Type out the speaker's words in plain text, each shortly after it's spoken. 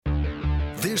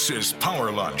This is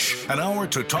Power Lunch, an hour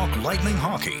to talk Lightning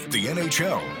hockey, the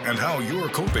NHL, and how you're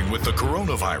coping with the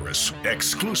coronavirus,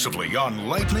 exclusively on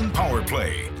Lightning Power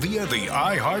Play via the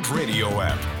iHeartRadio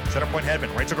app. Center point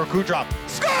Hedman, right circle Kucherov.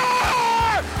 Score!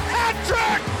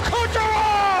 Hat-trick!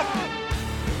 Kucherov!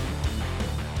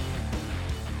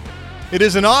 It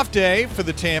is an off day for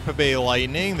the Tampa Bay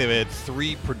Lightning. They've had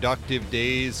 3 productive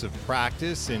days of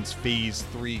practice since Phase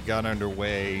 3 got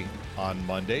underway on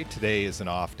Monday. Today is an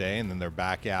off day, and then they're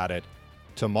back at it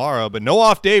tomorrow. But no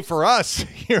off day for us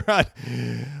here on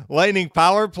Lightning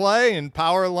Power Play and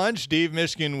Power Lunch. Dave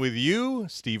Mishkin with you,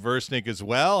 Steve Versnick as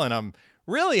well. And I'm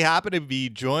really happy to be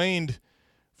joined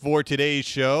for today's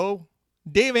show,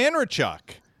 Dave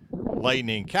Andreychuk,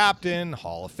 Lightning captain,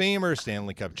 Hall of Famer,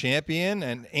 Stanley Cup champion.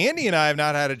 And Andy and I have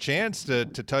not had a chance to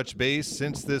touch base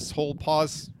since this whole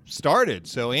pause started.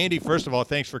 So, Andy, first of all,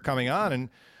 thanks for coming on. And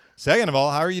second of all,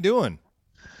 how are you doing?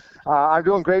 I'm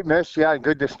doing great, Mish. Yeah,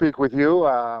 good to speak with you.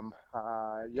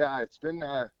 It's been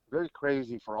very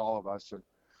crazy for all of us,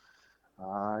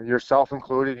 and yourself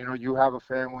included. You know, you have a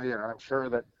family, and I'm sure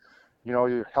that, you know,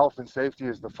 your health and safety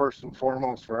is the first and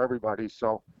foremost for everybody.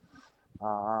 So,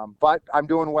 but I'm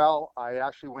doing well. I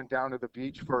actually went down to the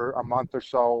beach for a month or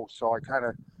so, I kind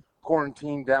of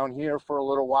quarantined down here for a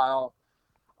little while.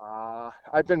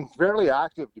 I've been fairly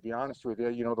active, to be honest with you.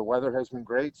 You know, the weather has been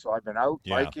great, so I've been out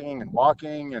biking and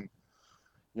walking, and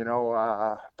you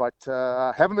know, but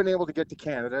haven't been able to get to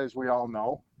Canada, as we all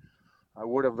know. I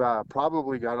would have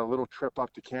probably got a little trip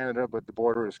up to Canada, but the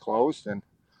border is closed, and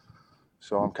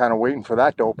so I'm kind of waiting for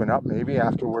that to open up, maybe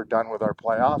after we're done with our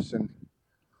playoffs, and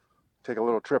take a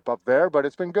little trip up there. But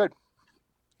it's been good.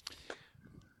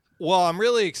 Well, I'm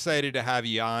really excited to have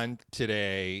you on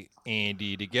today,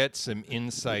 Andy, to get some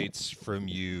insights from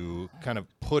you, kind of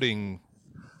putting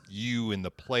you in the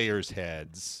players'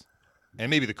 heads, and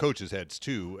maybe the coaches' heads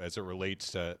too, as it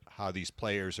relates to how these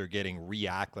players are getting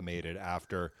reacclimated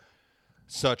after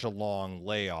such a long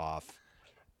layoff.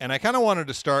 And I kind of wanted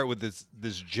to start with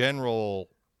this general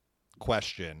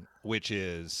question, which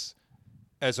is,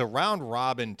 as a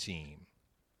round-robin team,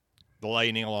 the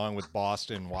Lightning, along with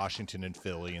Boston, Washington, and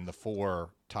Philly, and the 4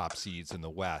 top seeds in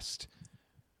the West,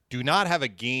 do not have a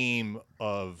game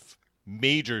of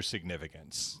major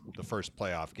significance, the first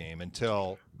playoff game,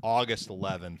 until August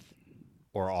 11th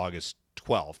or August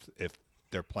 12th, if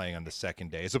they're playing on the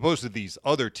second day, as opposed to these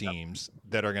other teams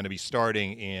that are going to be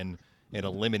starting in an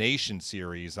elimination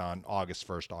series on August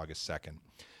 1st, August 2nd.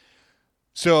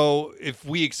 So if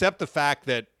we accept the fact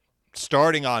that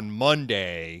starting on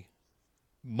Monday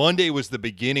was the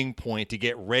beginning point to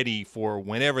get ready for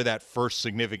whenever that first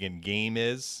significant game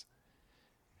is,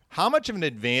 how much of an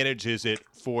advantage is it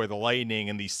for the Lightning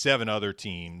and these 7 other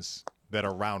teams that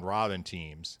are round-robin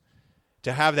teams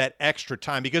to have that extra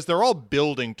time? Because they're all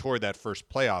building toward that first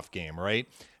playoff game, right?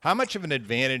 How much of an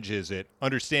advantage is it,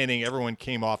 understanding everyone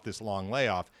came off this long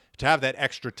layoff, to have that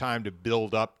extra time to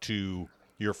build up to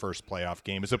your first playoff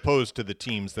game, as opposed to the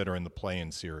teams that are in the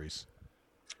play-in series?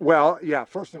 Well, yeah,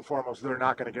 first and foremost, they're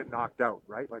not going to get knocked out,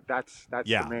 right? Like that's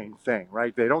the main thing,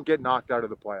 right? They don't get knocked out of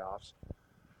the playoffs.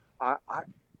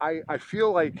 I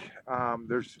feel like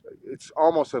it's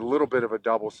almost a little bit of a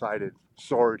double-sided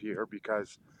sword here,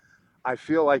 because I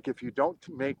feel like if you don't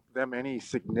make them any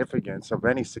significance,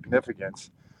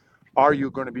 are you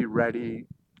going to be ready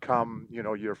come, you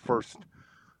know, your first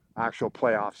actual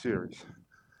playoff series?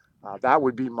 That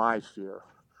would be my fear.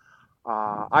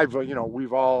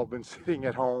 We've all been sitting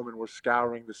at home and we're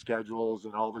scouring the schedules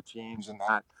and all the teams and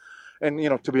that. And, you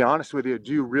know, to be honest with you,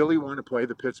 do you really want to play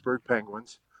the Pittsburgh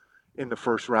Penguins in the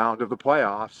first round of the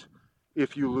playoffs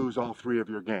if you lose all 3 of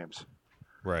your games?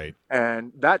 Right.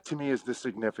 And that to me is the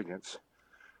significance.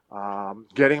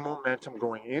 Getting momentum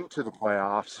going into the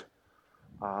playoffs.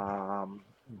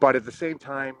 But at the same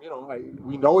time, you know,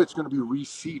 we know it's going to be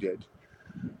reseeded.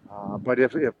 But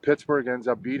if Pittsburgh ends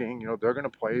up beating, you know, they're going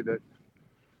to play the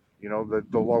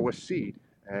lowest seed,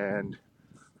 and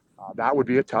that would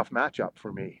be a tough matchup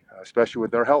for me, especially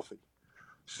with they're healthy.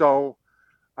 So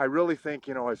I really think,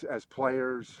 you know, as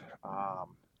players,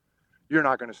 you're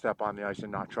not going to step on the ice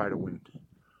and not try to win.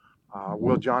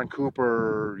 Will John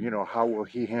Cooper, you know, how will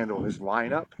he handle his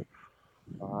lineup?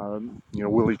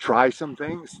 Will he try some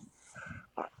things?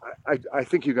 I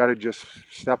think you got to just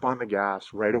step on the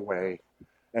gas right away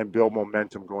and build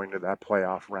momentum going to that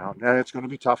playoff round. And it's going to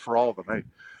be tough for all of them.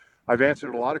 I've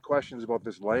answered a lot of questions about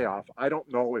this layoff. I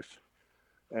don't know if,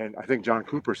 and I think John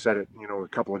Cooper said it, you know, a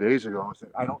couple of days ago,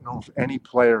 I don't know if any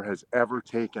player has ever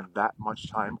taken that much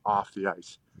time off the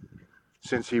ice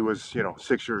since he was, you know,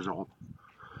 6 years old.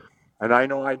 And I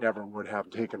know I never would have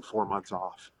taken 4 months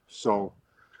off. So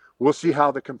we'll see how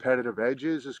the competitive edge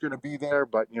is going to be there,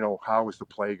 but how is the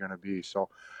play going to be? So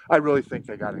I really think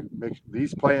they got to make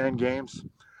these play-in games,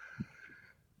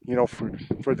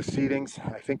 for the seedings.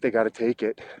 I think they got to take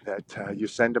it that you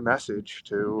send a message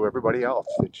to everybody else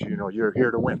that you're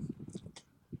here to win.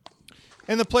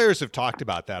 And the players have talked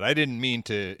about that. I didn't mean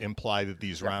to imply that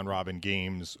these round robin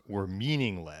games were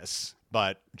meaningless,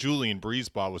 but Julian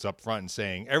Breezeball was up front and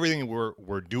saying everything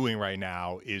we're doing right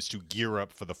now is to gear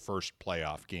up for the first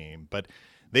playoff game. But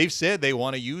they've said they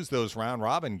want to use those round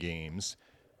robin games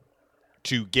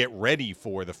to get ready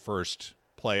for the first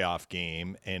playoff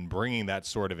game, and bringing that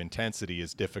sort of intensity,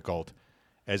 as difficult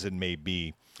as it may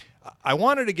be. I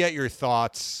wanted to get your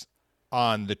thoughts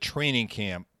on the training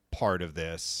camp part of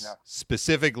this,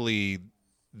 specifically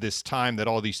this time that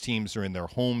all these teams are in their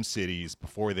home cities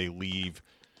before they leave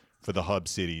for the hub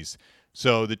cities.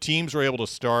 So the teams were able to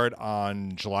start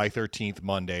on July 13th,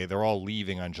 Monday. They're all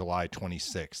leaving on July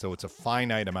 26th. So it's a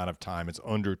finite amount of time. It's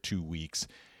under 2 weeks.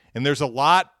 And there's a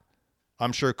lot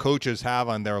I'm sure coaches have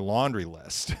on their laundry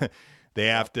list. They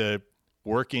have to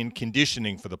work in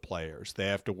conditioning for the players. They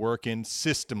have to work in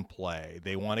system play.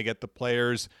 They want to get the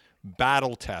players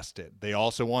battle tested. They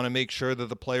also want to make sure that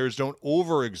the players don't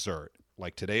overexert.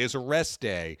 Like today is a rest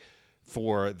day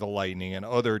for the Lightning, and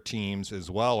other teams as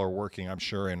well are working, I'm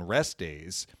sure, in rest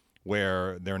days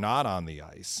where they're not on the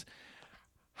ice.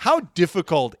 How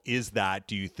difficult is that,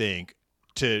 do you think,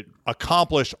 to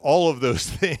accomplish all of those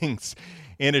things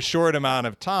in a short amount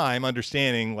of time,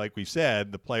 understanding, like we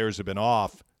said, the players have been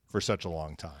off for such a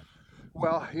long time?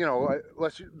 Well,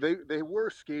 they were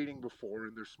skating before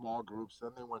in their small groups,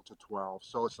 then they went to 12.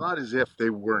 So it's not as if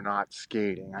they were not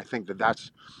skating. I think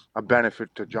that's a benefit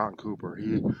to Jon Cooper.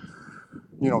 He,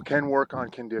 can work on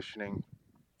conditioning,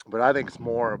 but I think it's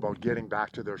more about getting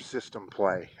back to their system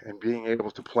play and being able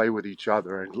to play with each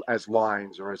other and as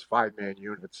lines or as 5-man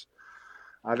units.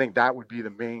 I think that would be the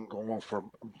main goal for,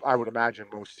 I would imagine,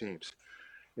 most teams,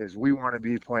 is we want to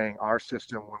be playing our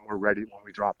system when we're ready, when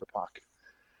we drop the puck.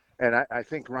 And I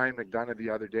think Ryan McDonough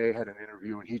the other day had an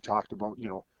interview, and he talked about,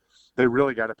 they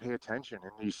really got to pay attention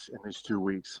in these 2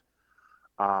 weeks.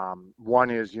 One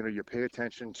is, you pay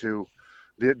attention to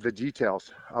the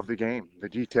details of the game, the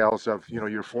details of,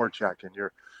 your forecheck and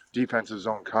your defensive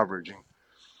zone coverage,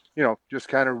 and, just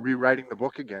kind of rewriting the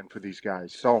book again for these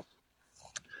guys. So,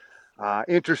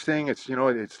 interesting. It's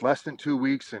it's less than 2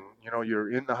 weeks, and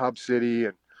you're in the hub city,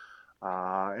 and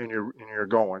you're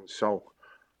going. So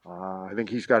I think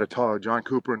Jon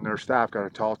Cooper and their staff got a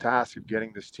tall task of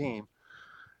getting this team,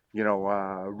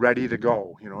 ready to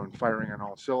go, and firing on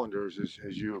all cylinders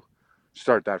as you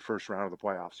start that first round of the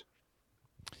playoffs.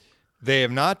 They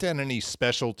have not done any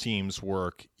special teams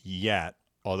work yet,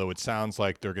 although it sounds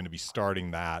like they're going to be starting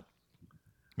that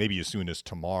maybe as soon as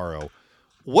tomorrow.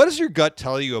 What does your gut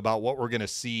tell you about what we're going to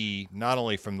see, not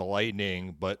only from the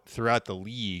Lightning, but throughout the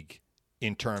league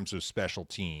in terms of special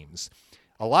teams?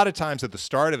 A lot of times at the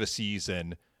start of a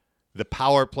season, the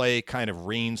power play kind of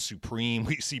reigns supreme.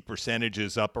 We see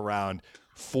percentages up around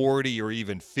 40 or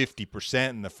even 50%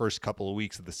 in the first couple of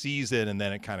weeks of the season, and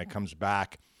then it kind of comes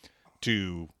back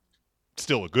to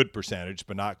still a good percentage,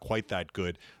 but not quite that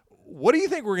good. What do you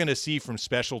think we're going to see from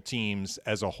special teams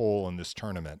as a whole in this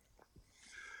tournament?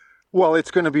 Well, it's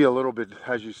going to be a little bit,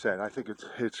 as you said. I think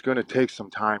it's going to take some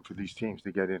time for these teams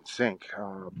to get in sync,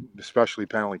 especially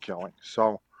penalty killing.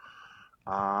 So,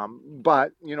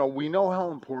 but we know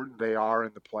how important they are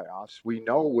in the playoffs. We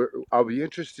know I'll be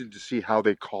interested to see how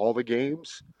they call the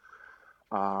games.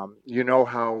 How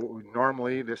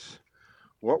normally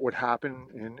what would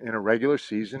happen in a regular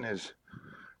season is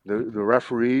the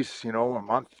referees, a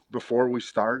month before we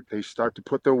start, they start to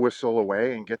put their whistle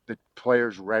away and get the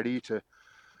players ready to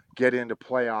get into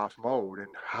playoff mode. And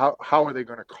how are they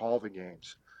going to call the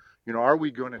games? Are we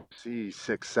going to see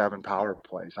 6-7 power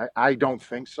plays? I don't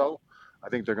think so. I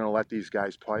think they're going to let these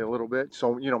guys play a little bit.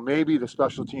 So, maybe the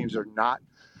special teams are not,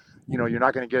 you're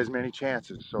not going to get as many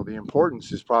chances. So the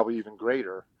importance is probably even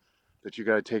greater that you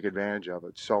got to take advantage of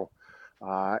it. So,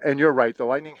 and you're right. The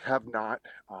Lightning have not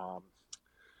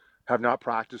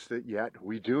practiced it yet.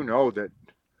 We do know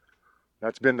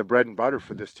that's been the bread and butter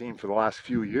for this team for the last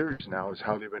few years now, is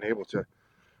how they've been able to,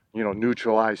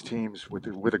 neutralize teams with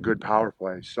a good power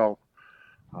play. So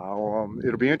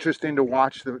it'll be interesting to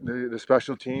watch the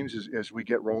special teams as we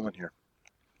get rolling here.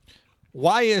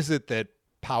 Why is it that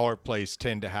power plays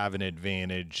tend to have an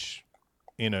advantage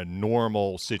in a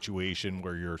normal situation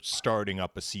where you're starting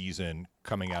up a season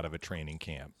coming out of a training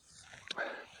camp?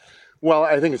 Well,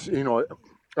 I think it's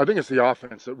the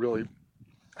offense that really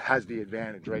has the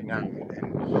advantage right now.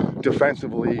 And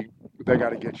defensively, they got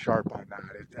to get sharp on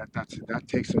that. That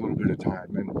takes a little bit of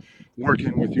time, and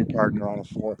working with your partner on a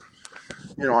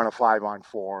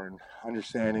 5-on-4, and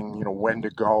understanding, when to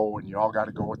go, and you all got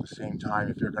to go at the same time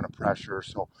if you're going to pressure.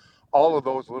 So all of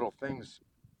those little things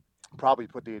probably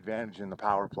put the advantage in the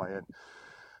power play. And,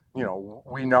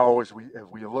 we know as we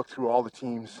look through all the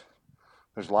teams,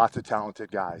 there's lots of talented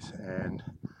guys, and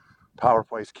power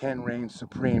plays can reign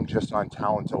supreme just on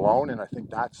talent alone. And I think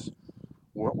that's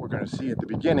what we're going to see at the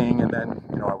beginning. And then,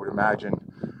 I would imagine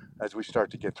as we start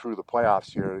to get through the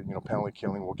playoffs here, penalty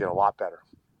killing will get a lot better.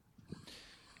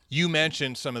 You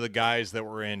mentioned some of the guys that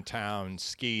were in town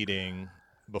skating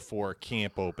before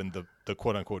camp opened, the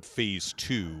quote-unquote phase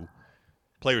 2.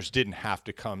 Players didn't have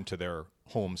to come to their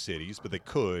home cities, but they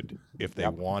could if they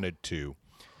wanted to.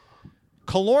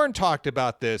 Killorn talked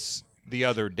about this the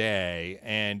other day,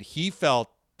 and he felt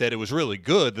that it was really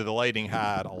good that the Lightning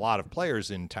had a lot of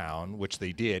players in town, which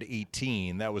they did,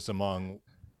 18. That was among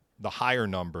the higher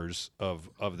numbers of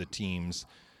the teams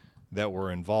that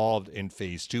were involved in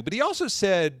phase 2. But he also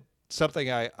said something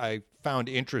I found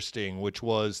interesting, which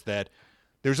was that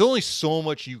there's only so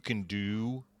much you can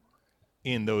do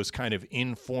in those kind of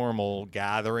informal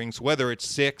gatherings, whether it's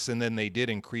 6, and then they did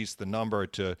increase the number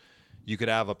to, you could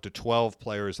have up to 12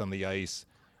 players on the ice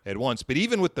at once. But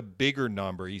even with the bigger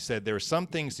number, he said there are some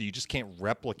things that you just can't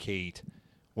replicate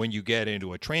when you get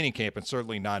into a training camp, and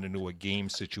certainly not into a game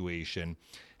situation.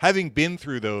 Having been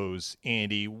through those,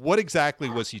 Andy, what exactly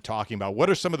was he talking about?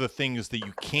 What are some of the things that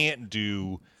you can't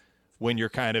do when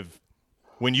you're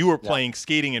when you were playing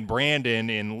skating in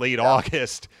Brandon in late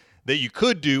August that you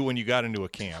could do when you got into a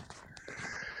camp?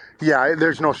 Yeah,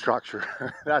 there's no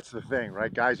structure. That's the thing,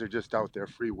 right? Guys are just out there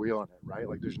freewheeling it, right?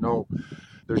 Like there's no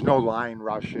line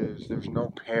rushes, there's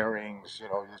no pairings,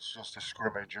 it's just a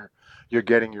scrimmage. You're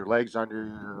getting your legs under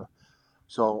you.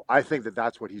 So I think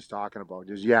that's what he's talking about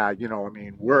is,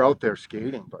 we're out there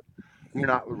skating, but you're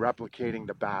not replicating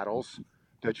the battles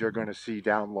that you're going to see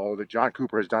down low that John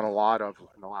Cooper has done a lot of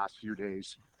in the last few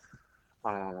days.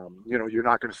 You're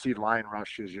not going to see line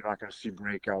rushes. You're not going to see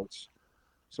breakouts.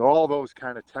 So all those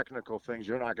kind of technical things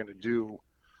you're not going to do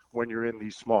when you're in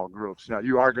these small groups. Now,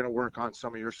 you are going to work on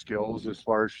some of your skills as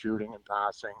far as shooting and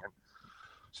passing and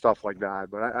stuff like that.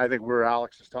 But I think where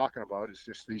Alex is talking about is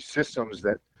just these systems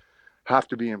that have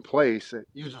to be in place that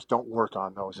you just don't work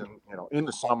on those in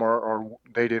the summer, or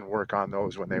they didn't work on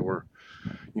those when they were,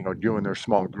 doing their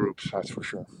small groups. That's for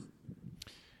sure.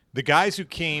 The guys who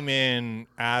came in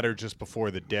at or just before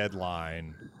the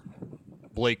deadline,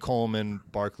 Blake Coleman,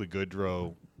 Barclay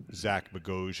Goodrow, Zach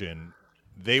Bogosian,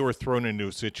 they were thrown into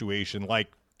a situation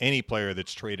like any player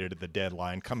that's traded at the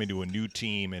deadline, coming to a new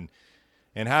team and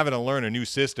having to learn a new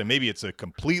system. Maybe it's a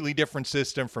completely different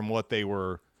system from what they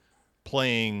were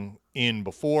playing in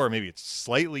before. Maybe it's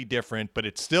slightly different, but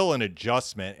it's still an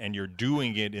adjustment, and you're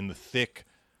doing it in the thick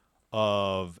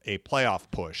of a playoff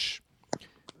push.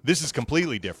 This is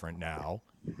completely different now.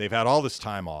 They've had all this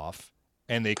time off,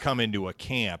 and they come into a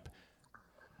camp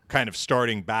kind of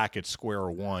starting back at square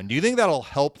one. Do you think that'll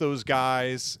help those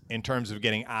guys in terms of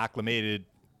getting acclimated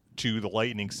to the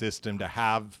Lightning system to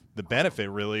have the benefit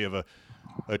really of a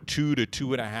 2 to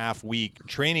 2.5 week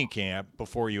training camp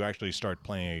before you actually start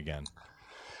playing again?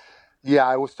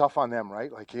 Yeah, it was tough on them,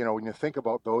 right? Like, when you think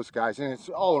about those guys, and it's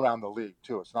all around the league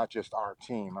too. It's not just our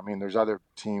team. I mean, there's other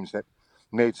teams that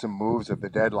made some moves at the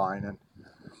deadline, and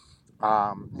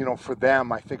for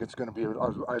them, I think it's going to be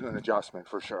an adjustment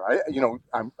for sure.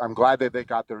 I'm glad that they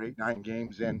got their 8-9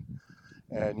 games in,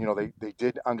 and they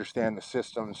did understand the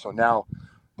system. So now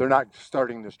they're not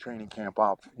starting this training camp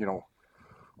up,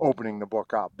 opening the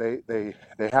book up. They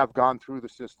have gone through the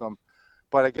system,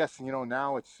 but I guess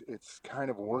now it's kind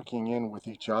of working in with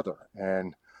each other.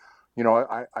 And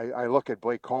I look at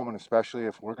Blake Coleman, especially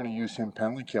if we're going to use him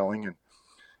penalty killing, and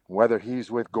whether he's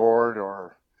with Gord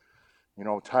or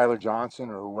Tyler Johnson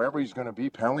or whoever he's going to be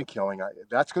penalty killing,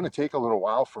 that's going to take a little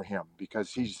while for him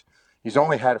because he's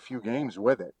only had a few games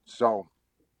with it. So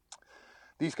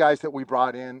these guys that we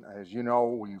brought in, as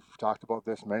we've talked about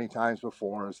this many times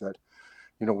before, is that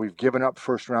we've given up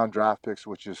first round draft picks,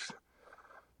 which is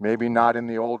maybe not in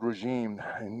the old regime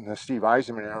in the Steve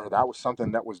Yzerman era. That was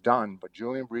something that was done, but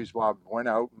Julien BriseBois went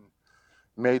out and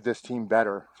made this team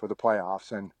better for the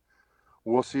playoffs, and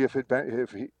we'll see if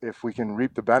we can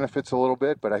reap the benefits a little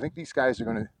bit. But I think these guys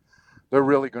they're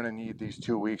really going to need these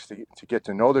 2 weeks to get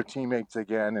to know their teammates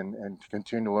again and to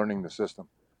continue learning the system.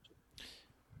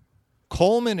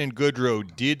 Coleman and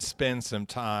Goodrow did spend some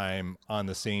time on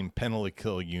the same penalty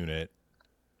kill unit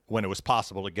when it was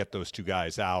possible to get those two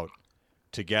guys out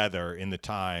together in the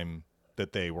time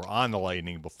that they were on the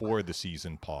Lightning before the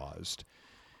season paused.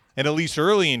 And at least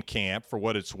early in camp, for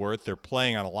what it's worth, they're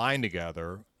playing on a line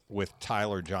together with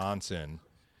Tyler Johnson.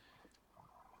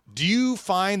 Do you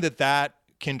find that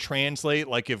can translate,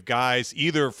 like if guys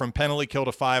either from penalty kill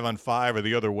to 5-on-5 or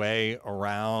the other way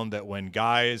around, that when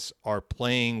guys are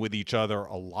playing with each other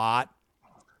a lot,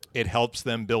 it helps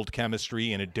them build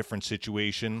chemistry in a different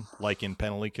situation, like in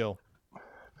penalty kill?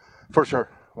 For sure,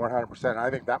 100%. I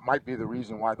think that might be the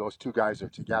reason why those two guys are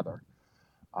together.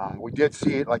 We did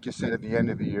see it, like you said, at the end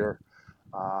of the year.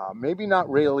 Maybe not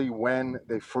really when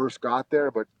they first got there,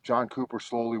 but John Cooper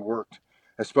slowly worked,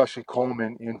 especially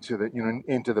Coleman, into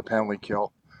the penalty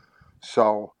kill.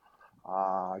 So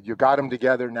you got them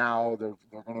together now.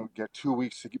 They're going to get 2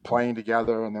 weeks to get playing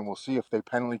together, and then we'll see if they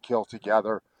penalty kill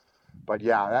together. But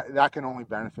yeah, that can only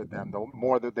benefit them. The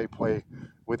more that they play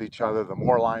with each other, the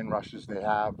more line rushes they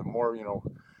have, the more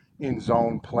in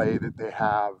zone play that they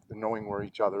have, knowing where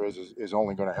each other is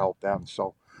only going to help them.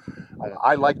 So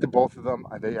I like the both of them.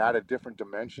 They add a different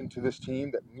dimension to this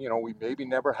team that we maybe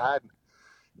never had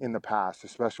in the past,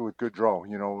 especially with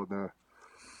Goodrow.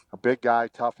 A big guy,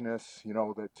 toughness.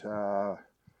 That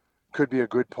could be a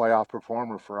good playoff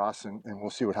performer for us, and we'll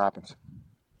see what happens.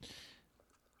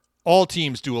 All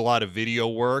teams do a lot of video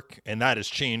work, and that has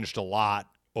changed a lot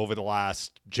over the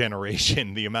last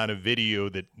generation, the amount of video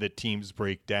that teams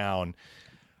break down.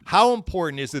 How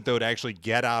important is it, though, to actually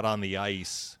get out on the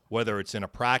ice, whether it's in a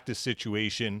practice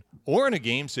situation or in a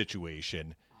game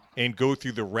situation, and go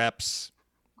through the reps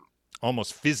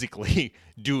almost physically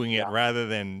doing it rather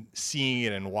than seeing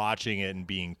it and watching it and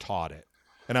being taught it?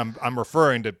 And I'm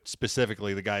referring to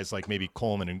specifically the guys like maybe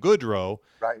Coleman and Goodrow,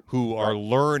 who are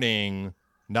learning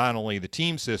not only the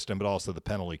team system, but also the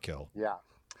penalty kill. Yeah.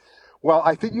 Well,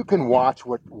 I think you can watch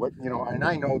what and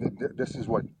I know that this is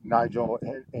what Nigel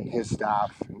and his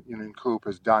staff and Coop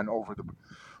has done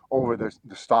over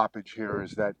the stoppage here,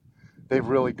 is that they've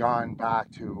really gone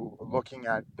back to looking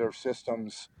at their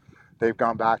systems. They've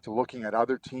gone back to looking at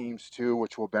other teams too,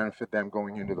 which will benefit them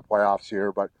going into the playoffs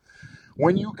here. But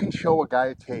when you can show a guy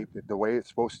a tape the way it's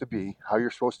supposed to be, how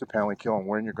you're supposed to penalty kill and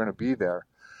when you're going to be there,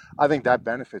 I think that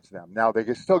benefits them. Now,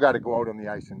 they still got to go out on the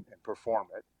ice and perform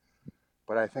it.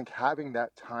 But I think having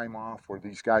that time off where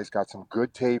these guys got some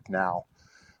good tape now,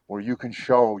 where you can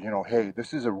show, hey,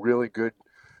 this is a really good,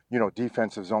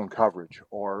 defensive zone coverage,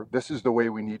 or this is the way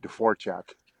we need to forecheck.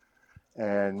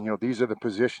 And, these are the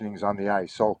positionings on the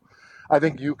ice. So I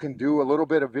think you can do a little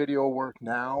bit of video work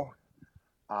now.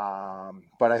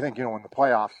 But I think, when the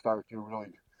playoffs start,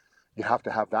 you have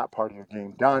to have that part of your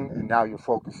game done. And now you're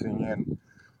focusing in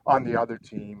on the other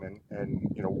team and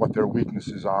what their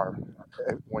weaknesses are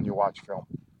when you watch film.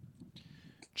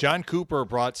 John Cooper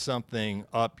brought something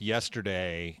up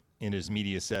yesterday in his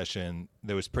media session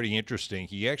that was pretty interesting.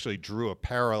 He actually drew a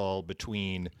parallel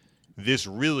between this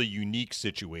really unique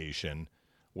situation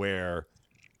where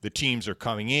the teams are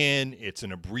coming in, it's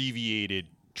an abbreviated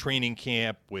training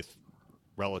camp with,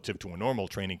 relative to a normal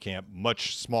training camp,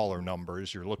 much smaller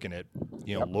numbers. You're looking at,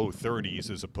 low 30s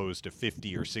as opposed to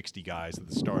 50 or 60 guys at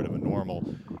the start of a normal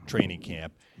training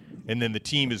camp. And then the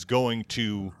team is going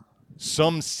to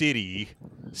some city,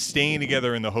 staying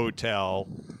together in the hotel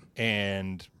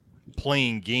and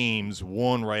playing games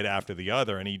one right after the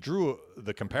other. And he drew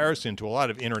the comparison to a lot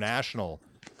of international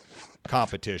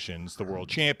competitions, the World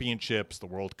Championships, the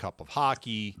World Cup of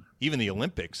Hockey, even the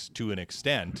Olympics to an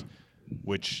extent,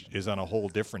 which is on a whole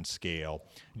different scale.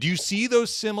 Do you see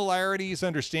those similarities,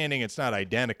 understanding it's not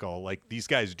identical? Like, these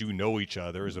guys do know each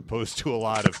other, as opposed to a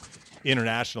lot of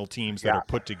international teams that are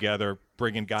put together,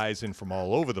 bringing guys in from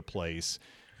all over the place.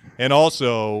 And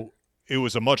also, it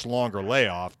was a much longer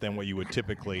layoff than what you would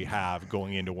typically have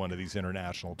going into one of these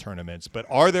international tournaments. But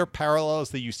are there parallels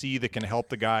that you see that can help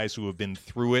the guys who have been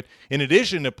through it, in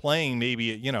addition to playing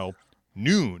maybe at,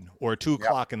 noon or 2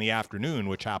 o'clock in the afternoon,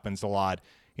 which happens a lot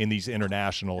in these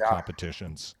international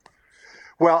competitions?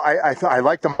 Well, I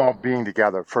like them all being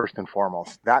together first and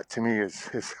foremost. That to me is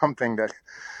something that,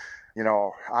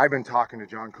 I've been talking to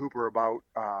John Cooper about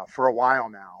for a while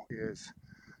now, is,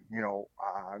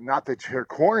 not that you're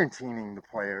quarantining the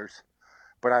players,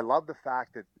 but I love the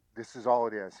fact that this is all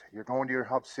it is. You're going to your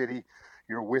hub city,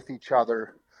 you're with each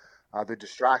other, the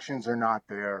distractions are not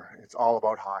there. It's all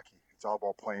about hockey. It's all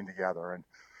about playing together, and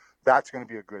that's going to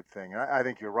be a good thing. And I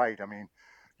think you're right. I mean,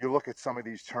 you look at some of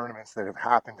these tournaments that have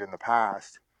happened in the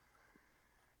past,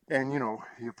 and you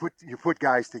put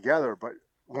guys together, but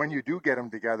when you do get them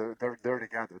together, they're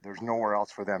together. There's nowhere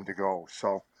else for them to go.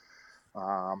 So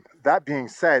that being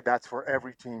said, that's for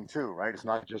every team too, right? It's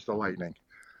not just the Lightning.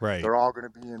 Right. They're all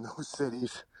going to be in those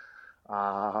cities.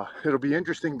 It'll be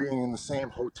interesting being in the same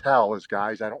hotel as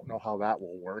guys. I don't know how that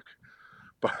will work,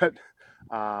 but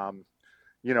Um,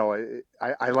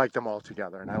 I like them all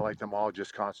together, and I like them all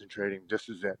just concentrating. This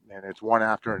is it, and it's one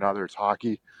after another. It's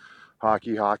hockey,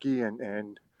 hockey, hockey,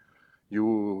 and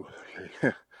you,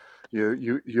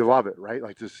 you love it, right?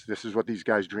 Like this is what these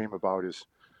guys dream about, is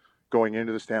going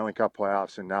into the Stanley Cup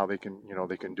playoffs, and now they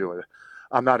can do it.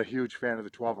 I'm not a huge fan of the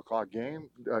 12 o'clock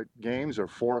games or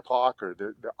 4 o'clock or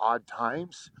the odd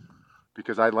times,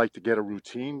 because I like to get a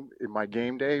routine in my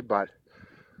game day, but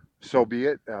so be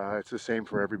it. It's the same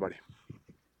for everybody.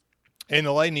 And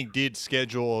the Lightning did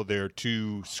schedule their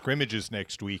 2 scrimmages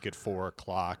next week at 4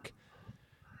 o'clock.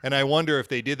 And I wonder if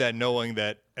they did that knowing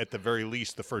that at the very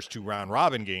least the first 2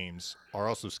 round-robin games are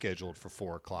also scheduled for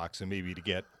 4 o'clock, so maybe to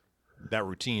get that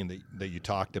routine that you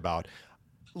talked about.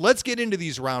 Let's get into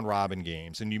these round-robin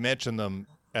games. And you mentioned them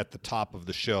at the top of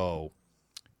the show,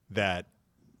 that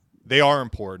they are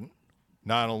important,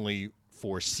 not only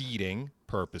for seeding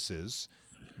purposes,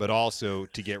 but also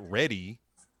to get ready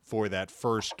for that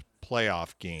first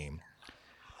playoff game.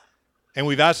 And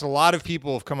we've asked a lot of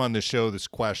people who have come on the show this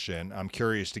question. I'm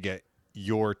curious to get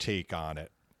your take on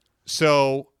it.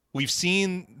 So we've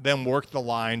seen them work the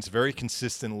lines very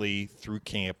consistently through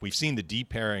camp. We've seen the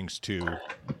deep pairings too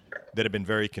that have been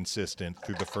very consistent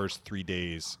through the first 3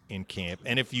 days in camp.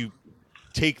 And if you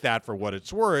take that for what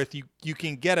it's worth, you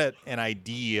can get an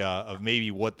idea of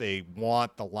maybe what they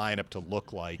want the lineup to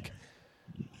look like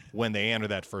when they enter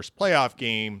that first playoff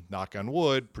game, knock on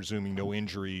wood, presuming no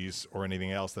injuries or anything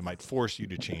else that might force you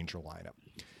to change your lineup.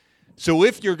 So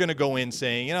if you're going to go in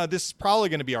saying, this is probably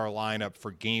going to be our lineup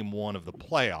for game 1 of the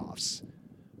playoffs,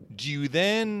 do you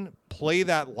then play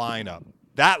that lineup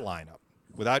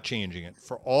without changing it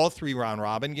for all 3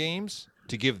 round-robin games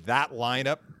to give that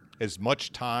lineup as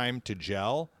much time to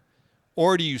gel?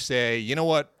 Or do you say, you know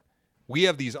what, we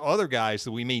have these other guys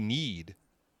that we may need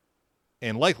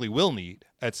and likely will need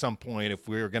at some point if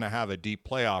we're going to have a deep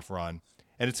playoff run.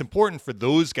 And it's important for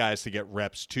those guys to get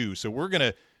reps too. So we're going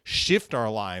to shift our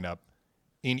lineup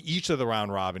in each of the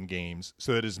round-robin games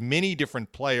so that as many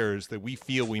different players that we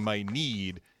feel we might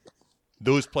need,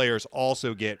 those players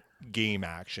also get game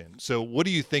action. So what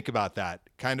do you think about that?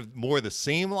 Kind of more the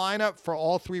same lineup for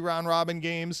all 3 round-robin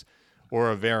games,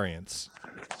 or a variance?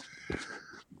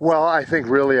 Well, I think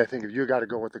if you got to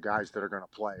go with the guys that are going to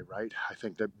play, right? I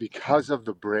think that because of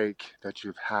the break that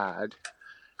you've had,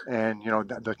 and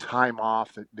the time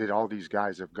off that all these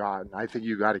guys have gotten, I think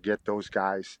you got to get those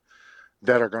guys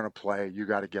that are going to play. You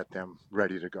got to get them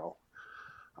ready to go.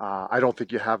 I don't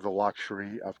think you have the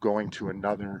luxury of going to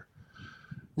other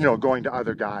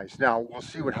guys. Now we'll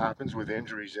see what happens with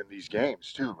injuries in these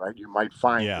games too, right? You might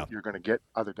find that you're going to get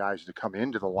other guys to come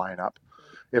into the lineup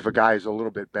if a guy is a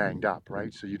little bit banged up,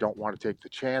 right? So you don't want to take the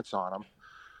chance on him.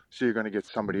 So you're going to get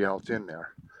somebody else in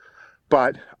there.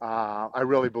 But I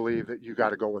really believe that you got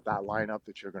to go with that lineup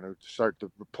that you're going to start the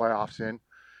playoffs in,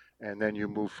 and then you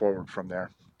move forward from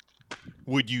there.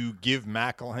 Would you give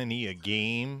McElhinney a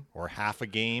game or half a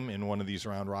game in one of these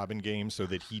round-robin games so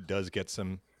that he does get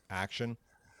some action?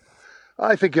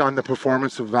 I think on the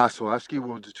performance of Vasilevsky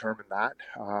will determine that.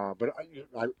 But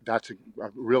that's a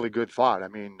really good thought. I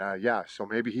mean, so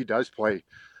maybe he does play,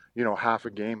 half a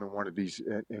game in one of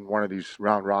these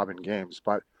round robin games.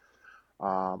 But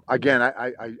again,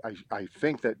 I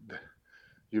think that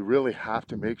you really have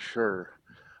to make sure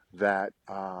that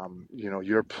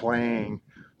you're playing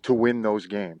to win those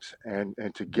games and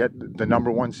to get the number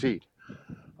 1 seed,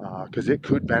 because it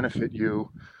could benefit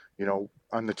you,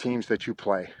 on the teams that you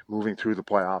play moving through the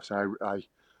playoffs. And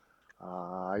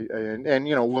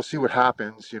we'll see what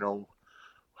happens,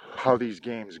 how these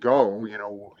games go,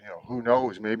 who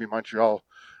knows, maybe Montreal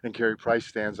and Carey Price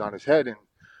stands on his head and,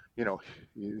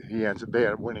 he ends up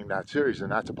winning that series,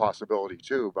 and that's a possibility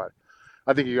too. But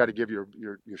I think you got to give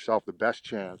yourself the best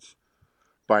chance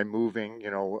by moving,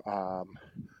 getting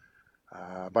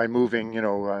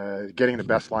the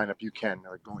best lineup you can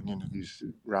going into these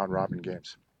round robin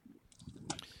games.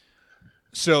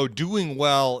 So doing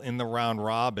well in the round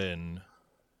robin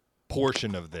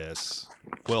portion of this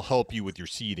will help you with your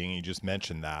seeding. You just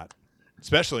mentioned that,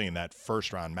 especially in that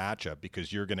first round matchup,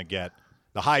 because you're going to get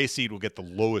the highest seed will get the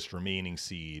lowest remaining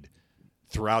seed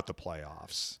throughout the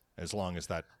playoffs, as long as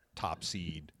that top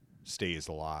seed stays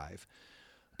alive.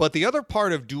 But the other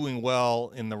part of doing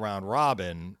well in the round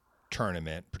robin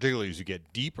tournament, particularly as you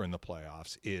get deeper in the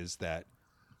playoffs, is that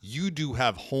you do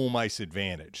have home ice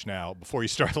advantage. Now, before you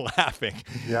start laughing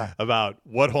about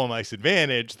what home ice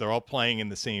advantage, they're all playing in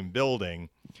the same building.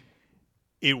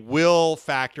 It will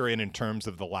factor in terms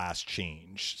of the last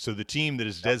change. So the team that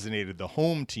is designated the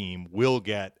home team will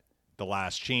get the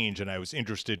last change. And I was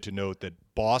interested to note that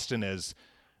Boston has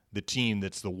the team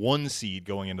that's the 1 seed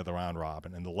going into the round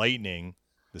robin, and the Lightning,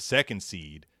 the 2nd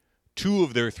seed, 2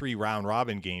 of their 3 round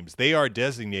robin games, they are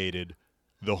designated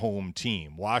the home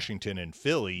team. Washington and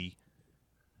Philly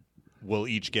will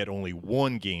each get only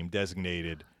 1 game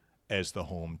designated as the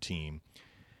home team.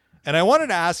 And I wanted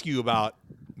to ask you about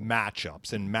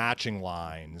matchups and matching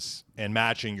lines and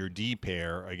matching your D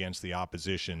pair against the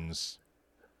opposition's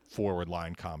forward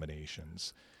line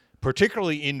combinations,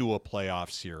 particularly into a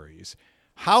playoff series.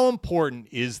 How important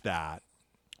is that,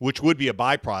 which would be a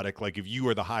byproduct? Like if you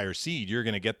are the higher seed, you're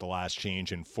going to get the last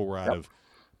change in 4 out of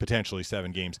potentially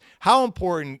 7 games. How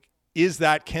important is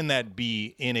that? Can that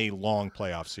be in a long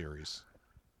playoff series?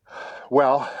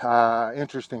 Well,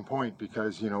 interesting point,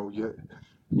 because you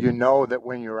know that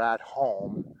when you're at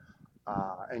home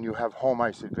and you have home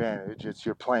ice advantage,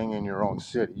 you're playing in your own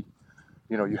city.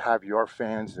 You have your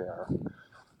fans there.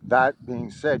 That being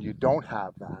said, you don't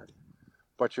have that,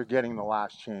 but you're getting the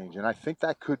last change, and I think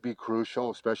that could be crucial,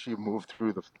 especially move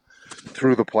through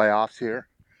the playoffs here.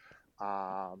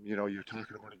 You're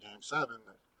talking about a game 7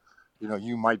 that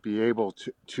you might be able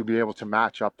to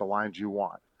match up the lines you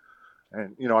want.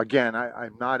 And again,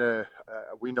 I'm not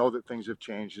we know that things have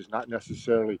changed. It's not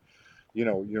necessarily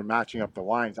you're matching up the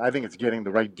lines. I think it's getting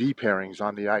the right D pairings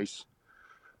on the ice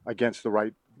against the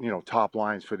right top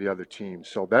lines for the other team.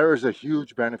 So there is a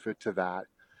huge benefit to that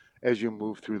as you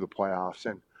move through the playoffs.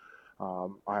 And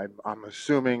I'm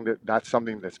assuming that that's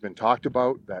something that's been talked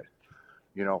about, that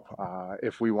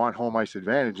if we want home ice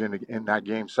advantage in that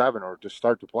game 7 or to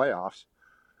start the playoffs,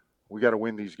 we got to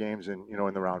win these games in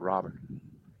the round robin.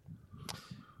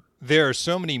 There are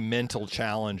so many mental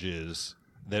challenges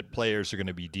that players are going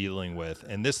to be dealing with,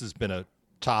 and this has been a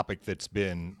topic that's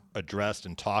been addressed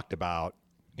and talked about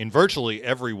in virtually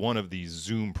every one of these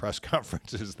Zoom press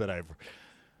conferences that I've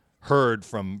heard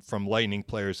from Lightning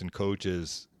players and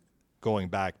coaches going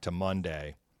back to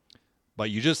Monday. But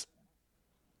you just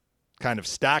kind of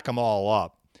stack them all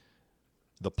up.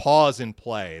 The pause in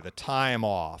play, the time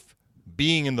off,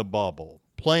 being in the bubble,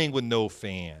 playing with no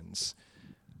fans.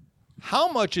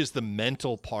 How much is the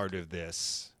mental part of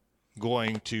this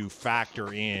going to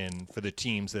factor in for the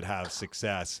teams that have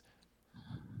success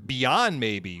beyond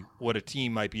maybe what a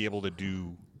team might be able to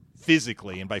do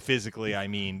physically? And by physically, I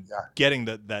mean getting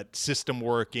that system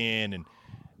work in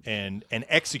and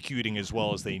executing as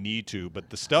well as they need to.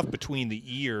 But the stuff between the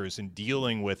ears and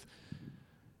dealing with,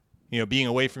 being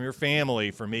away from your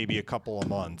family for maybe a couple of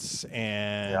months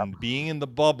and being in the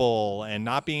bubble and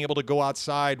not being able to go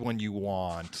outside when you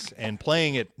want and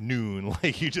playing at noon,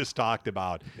 like you just talked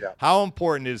about. Yeah. How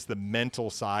important is the mental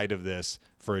side of this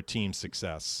for a team's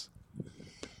success?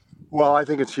 Well, I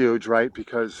think it's huge, right?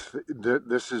 Because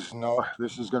this is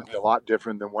going to be a lot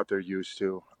different than what they're used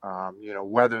to.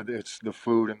 Whether it's the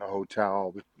food in the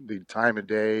hotel, the time of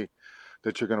day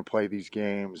that you're going to play these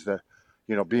games,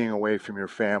 being away from your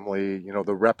family,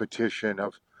 the repetition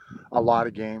of a lot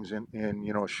of games in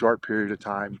a short period of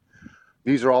time.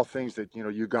 These are all things that,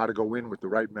 you got to go in with the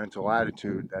right mental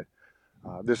attitude that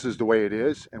this is the way it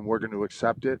is, and we're going to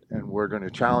accept it, and we're going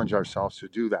to challenge ourselves to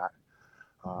do that.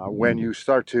 When you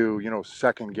start to,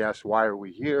 second guess, why are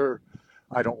we here?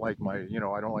 I don't like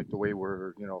I don't like the way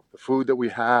we're, the food that we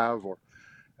have, or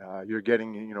you're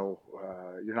getting,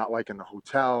 you're not liking the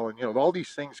hotel, and, all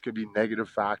these things could be negative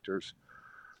factors.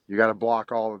 You got to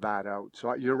block all of that out.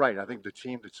 So you're right. I think the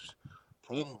team that's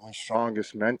probably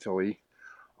strongest mentally,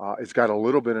 it's got a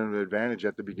little bit of an advantage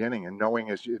at the beginning, and knowing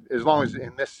as long as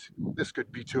in this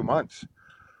could be 2 months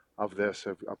of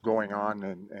going on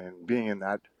and being in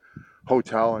that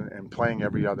hotel and playing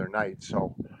every other night.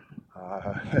 So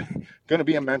going to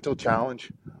be a mental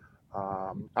challenge.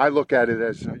 I look at it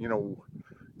as,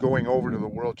 going over to the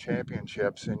World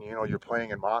Championships and, you're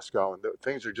playing in Moscow and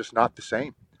things are just not the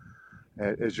same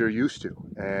as you're used to.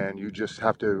 And you just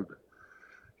have to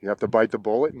bite the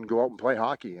bullet and go out and play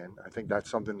hockey. And I think that's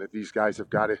something that these guys have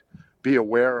got to be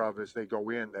aware of as they go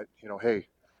in, that, hey,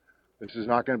 this is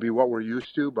not going to be what we're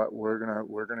used to, but we're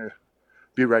going to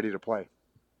be ready to play.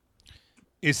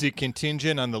 Is it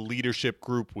contingent on the leadership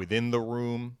group within the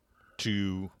room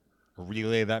to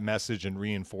relay that message and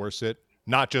reinforce it?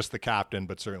 Not just the captain,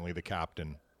 but certainly the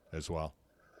captain as well.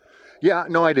 Yeah,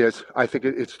 no, it is. I think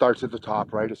it starts at the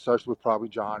top, right? It starts with probably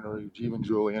John or even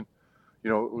Julian.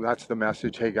 That's the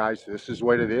message. Hey, guys, this is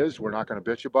what it is. We're not going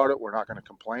to bitch about it. We're not going to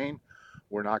complain.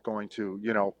 We're not going to,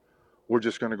 we're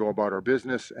just going to go about our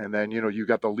business. And then, you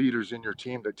got the leaders in your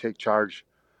team that take charge,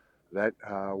 that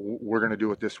we're going to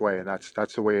do it this way. And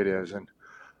that's the way it is. And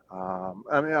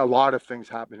a lot of things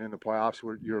happen in the playoffs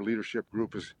where your leadership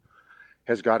group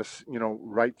has got to,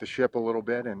 right the ship a little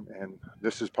bit. And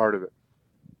this is part of it.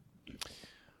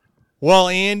 Well,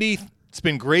 Andy, it's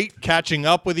been great catching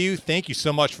up with you. Thank you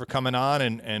so much for coming on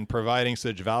and providing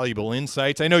such valuable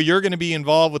insights. I know you're going to be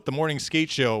involved with the morning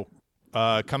skate show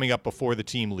coming up before the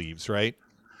team leaves, right?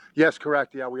 Yes,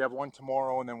 correct. Yeah, we have one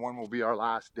tomorrow, and then one will be our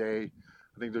last day.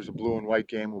 I think there's a blue and white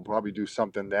game. We'll probably do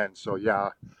something then. So yeah,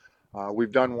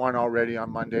 we've done one already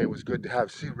on Monday. It was good to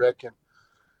see Rick and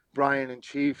Brian and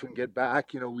Chief and get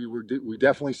back. You know, we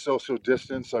definitely social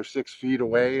distance, are 6 feet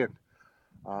away, and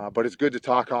but it's good to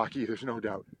talk hockey. There's no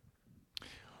doubt.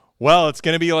 Well, it's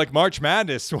going to be like March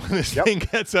Madness when this thing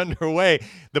gets underway.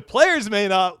 The players may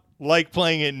not like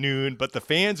playing at noon, but the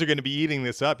fans are going to be eating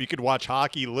this up. You could watch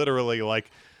hockey literally like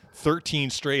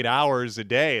 13 straight hours a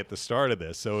day at the start of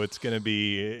this. So it's going to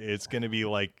be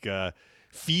like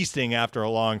feasting after a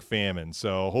long famine.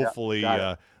 So hopefully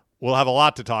we'll have a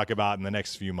lot to talk about in the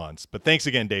next few months. But thanks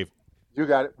again, Dave. You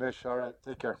got it, Mish. All right,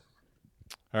 take care.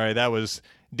 All right, that was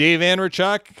Dave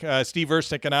Andreychuk, Steve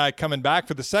Versnick, and I coming back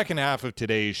for the second half of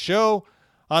today's show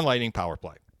on Lightning Power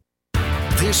Play.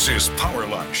 This is Power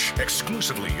Lunch,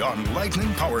 exclusively on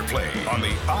Lightning Power Play on the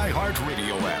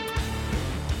iHeartRadio app.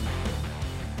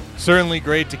 Certainly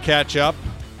great to catch up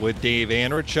with Dave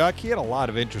Andreychuk. He had a lot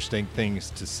of interesting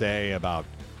things to say about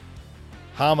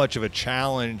how much of a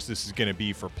challenge this is going to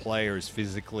be for players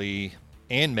physically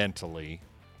and mentally,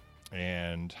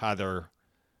 and how they're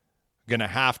going to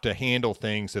have to handle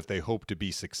things if they hope to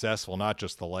be successful, not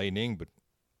just the Lightning, but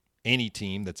any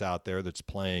team that's out there that's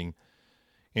playing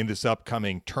in this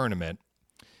upcoming tournament.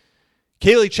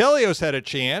 Kaylee Chelios had a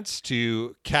chance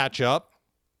to catch up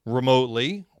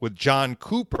remotely with Jon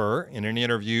Cooper in an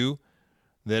interview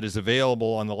that is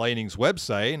available on the Lightning's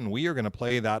website, and we are going to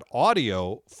play that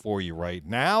audio for you right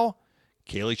now.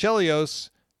 Kaylee Chelios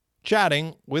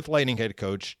chatting with Lightning head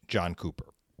coach Jon Cooper.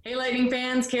 Hey, Lightning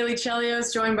fans, Kaylee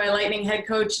Chelios, joined by Lightning head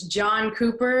coach Jon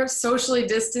Cooper. Socially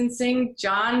distancing.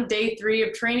 Jon, day 3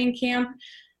 of training camp.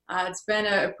 It's been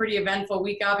a pretty eventful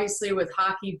week, obviously, with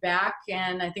hockey back,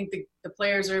 and I think the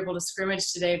players are able to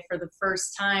scrimmage today for the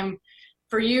first time.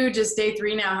 For you, just day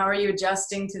 3 now, how are you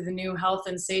adjusting to the new health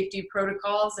and safety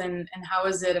protocols, and how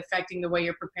is it affecting the way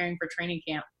you're preparing for training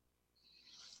camp?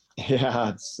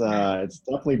 Yeah, it's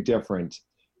definitely different.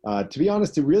 To be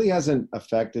honest, it really hasn't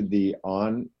affected the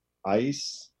on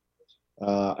ice.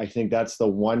 I think that's the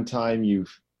one time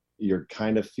you're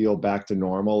kind of feel back to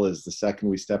normal is the second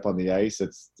we step on the ice.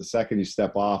 It's the second you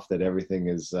step off that everything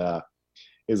is a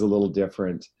little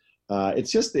different.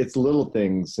 It's little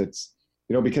things. It's,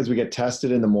 because we get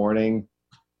tested in the morning,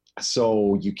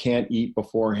 so you can't eat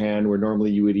beforehand where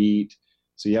normally you would eat.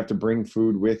 So you have to bring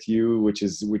food with you, which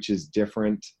is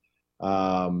different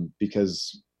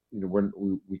because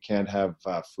we can't have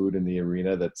food in the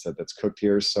arena that's cooked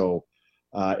here. So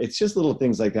it's just little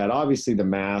things like that. Obviously, the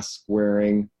mask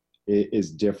wearing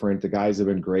is different. The guys have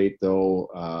been great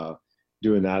though,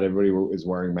 doing that. Everybody is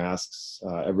wearing masks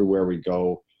everywhere we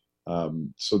go.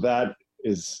 So that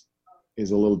is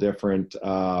a little different.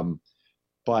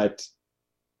 But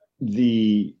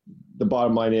the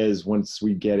bottom line is once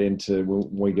we get when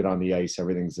we get on the ice,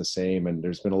 everything's the same. And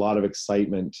there's been a lot of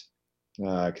excitement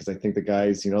because I think the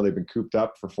guys, they've been cooped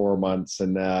up for 4 months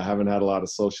and haven't had a lot of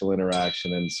social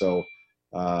interaction. And so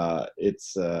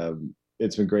it's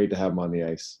been great to have them on the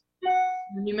ice.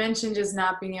 You mentioned just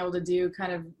not being able to do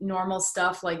kind of normal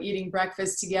stuff like eating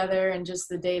breakfast together and just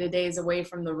the day-to-days away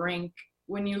from the rink.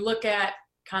 When you look at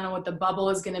kind of what the bubble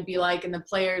is going to be like and the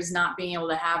players not being able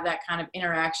to have that kind of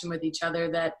interaction with each other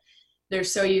that they're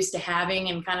so used to having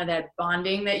and kind of that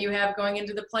bonding that you have going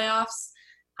into the playoffs,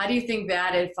 how do you think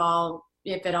that,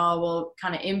 if at all, will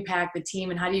kind of impact the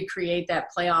team, and how do you create that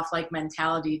playoff-like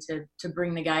mentality to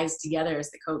bring the guys together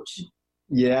as the coach?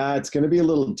 Yeah, it's going to be a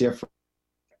little different.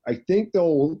 I think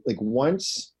though, like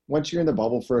once you're in the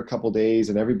bubble for a couple of days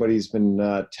and everybody's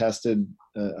been tested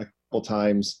a couple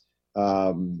times,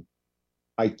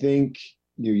 I think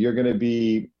you're going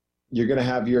to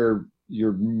have your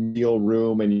meal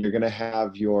room, and you're going to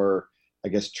have your, I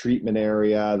guess, treatment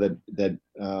area that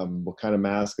will kind of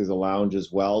mask as a lounge as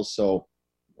well. So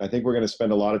I think we're going to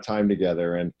spend a lot of time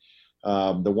together. And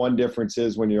the one difference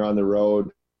is when you're on the road,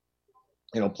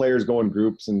 players go in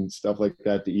groups and stuff like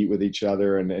that to eat with each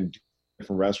other and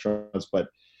different restaurants, but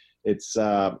it's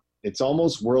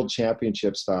almost world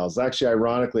championship styles. Actually,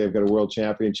 ironically, I've got a world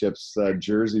championships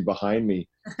jersey behind me,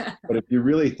 but if you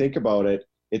really think about it,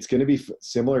 it's going to be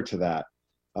similar to that.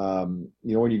 When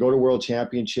you go to world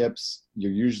championships,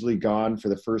 you're usually gone for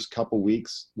the first couple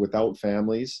weeks without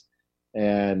families.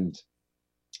 And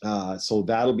so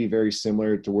that'll be very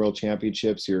similar to world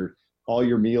championships. All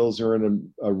your meals are in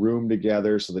a room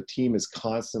together. So the team is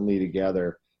constantly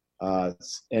together. And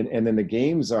then the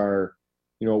games are,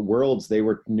 Worlds, they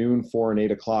were noon, 4 and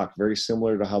 8 o'clock, very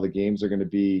similar to how the games are going to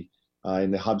be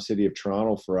in the hub city of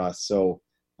Toronto for us. So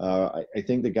I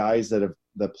think the guys that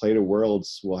played at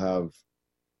Worlds will have,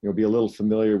 be a little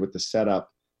familiar with the setup.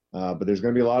 But there's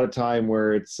going to be a lot of time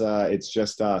where it's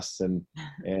just us. And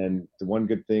the one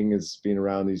good thing is being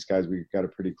around these guys, we've got a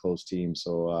pretty close team.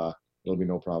 So it'll be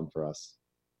no problem for us.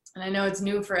 And I know it's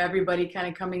new for everybody kind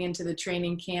of coming into the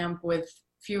training camp with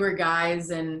fewer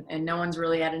guys and no one's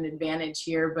really at an advantage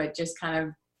here, but just kind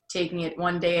of taking it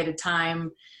one day at a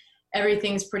time.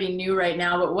 Everything's pretty new right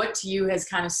now, but what to you has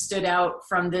kind of stood out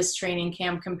from this training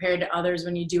camp compared to others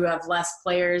when you do have less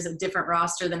players, a different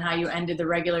roster than how you ended the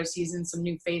regular season, some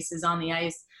new faces on the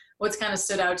ice? What's kind of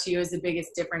stood out to you as the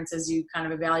biggest difference as you kind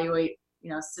of evaluate,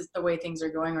 the way things are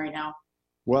going right now?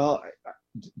 Well,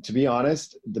 to be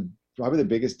honest, probably the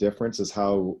biggest difference is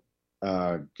how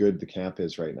good the camp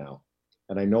is right now.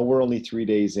 And I know we're only 3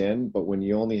 days in, but when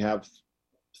you only have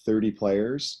 30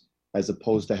 players as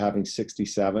opposed to having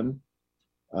 67,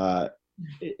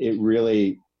 it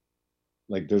really,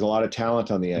 there's a lot of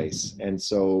talent on the ice. And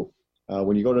so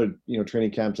when you go to,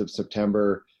 training camps of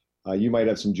September, you might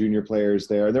have some junior players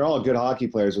there. They're all good hockey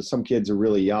players, but some kids are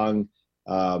really young.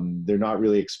 They're not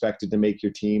really expected to make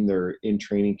your team. They're in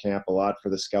training camp a lot for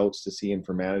the scouts to see and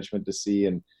for management to see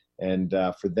and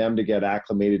for them to get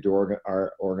acclimated to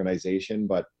our organization.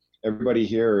 But everybody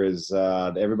here is,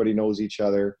 everybody knows each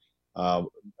other.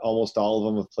 Almost all of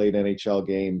them have played NHL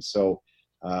games. So,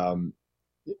 and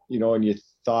you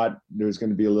thought there was going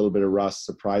to be a little bit of rust.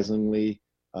 Surprisingly,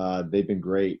 they've been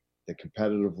great. The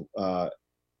competitive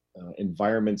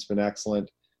environment's been excellent.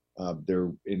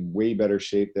 They're in way better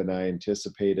shape than I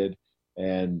anticipated.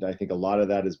 And I think a lot of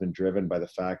that has been driven by the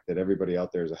fact that everybody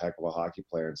out there is a heck of a hockey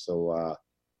player. And so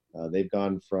they've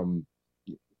gone from,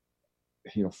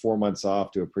 4 months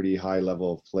off to a pretty high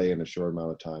level of play in a short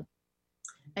amount of time.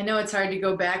 I know it's hard to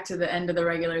go back to the end of the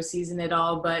regular season at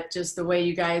all, but just the way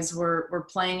you guys were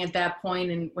playing at that point,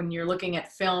 and when you're looking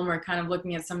at film or kind of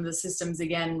looking at some of the systems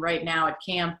again right now at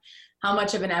camp, how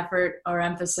much of an effort or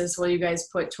emphasis will you guys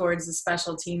put towards the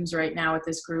special teams right now with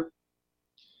this group?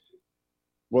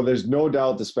 Well, there's no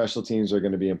doubt the special teams are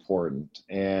going to be important.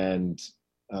 And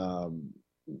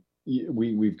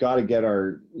we've got to get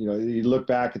our, you look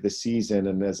back at the season,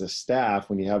 and as a staff,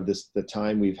 when you have the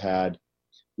time we've had,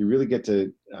 you really get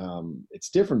to, it's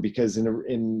different because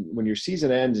when your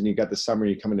season ends and you got the summer,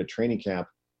 you come into training camp,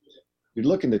 you're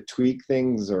looking to tweak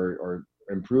things or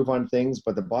improve on things.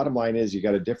 But the bottom line is you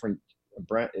got a different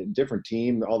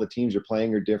team. All the teams you're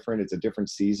playing are different. It's a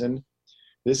different season.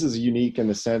 This is unique in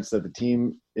the sense that the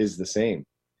team is the same.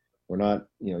 We're not,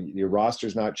 your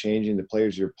roster's not changing. The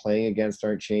players you're playing against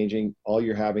aren't changing. All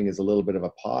you're having is a little bit of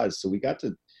a pause. So we got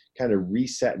to kind of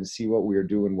reset and see what we were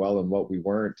doing well and what we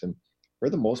weren't. And for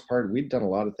the most part, we've done a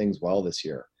lot of things well this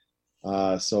year.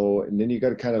 And then you got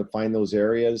to kind of find those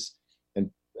areas. And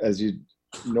as you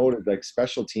noted,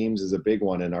 special teams is a big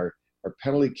one. And our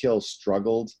penalty kill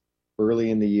struggled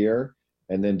early in the year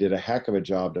and then did a heck of a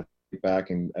job to get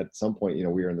back. And at some point, we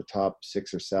were in the top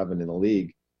 6 or 7 in the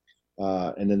league.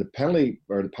 And then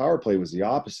the power play was the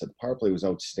opposite. The power play was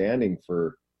outstanding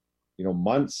for,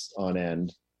 months on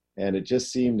end. And it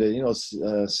just seemed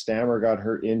to, Stammer got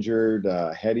injured,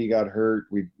 Hetty got hurt.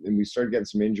 We started getting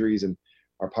some injuries, and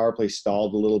our power play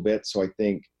stalled a little bit. So I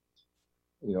think,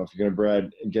 if you're going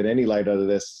to get any light out of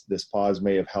this pause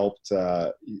may have helped,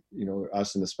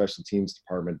 us in the special teams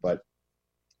department. But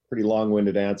pretty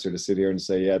long-winded answer to sit here and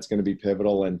say, yeah, it's going to be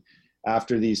pivotal. And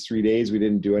after these 3 days, we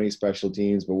didn't do any special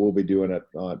teams, but we'll be doing it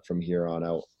from here on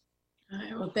out. All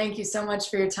right. Well, thank you so much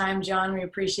for your time, John. We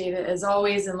appreciate it as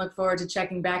always, and look forward to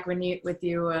checking back with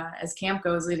you as camp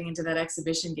goes leading into that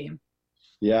exhibition game.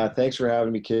 Yeah, thanks for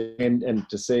having me, Kate. And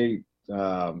to say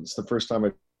it's the first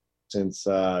time since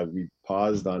we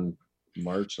paused on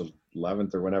March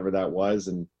 11th or whenever that was,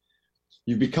 and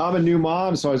you've become a new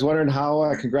mom. So I was wondering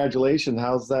how. Congratulations.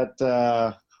 How's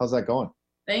that going?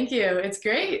 Thank you. It's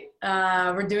great.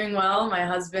 We're doing well. My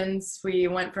husband's, we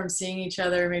went from seeing each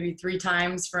other maybe 3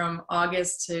 times from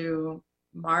August to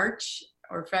March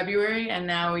or February. And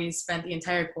now we spent the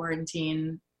entire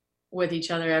quarantine with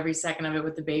each other, every second of it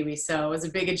with the baby. So it was a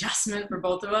big adjustment for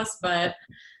both of us, but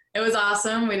it was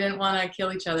awesome. We didn't want to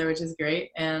kill each other, which is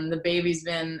great. And the baby's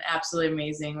been absolutely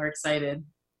amazing. We're excited.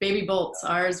 Baby Bolt.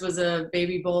 Ours was a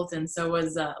baby Bolt, and so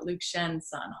was Luke Shen's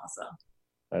son also.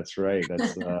 That's right.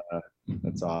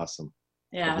 That's awesome.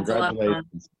 Yeah, it's a lot of fun.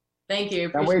 Thank you.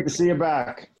 Can't wait to see you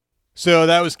back. So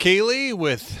that was Kaylee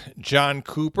with John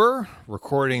Cooper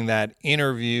recording that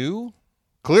interview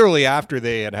clearly after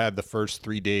they had the first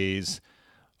 3 days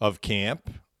of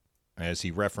camp, as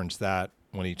he referenced that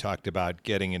when he talked about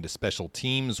getting into special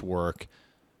teams work,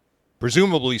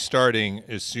 presumably starting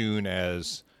as soon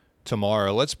as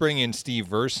tomorrow. Let's bring in Steve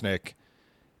Versnick.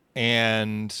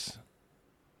 And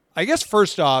I guess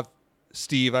first off,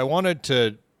 Steve, I wanted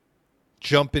to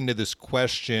jump into this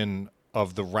question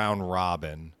of the round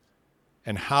robin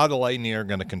and how the Lightning are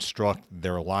going to construct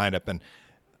their lineup.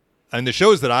 And the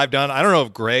shows that I've done, I don't know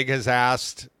if Greg has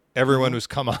asked everyone who's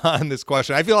come on this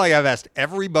question. I feel like I've asked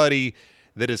everybody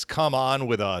that has come on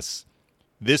with us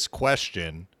this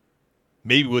question,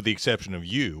 maybe with the exception of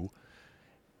you.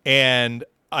 And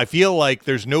I feel like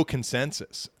there's no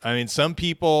consensus. I mean, some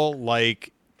people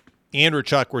like Andrew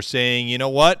Chuck were saying, you know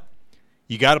what?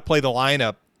 You got to play the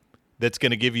lineup that's going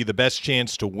to give you the best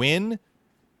chance to win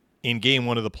in game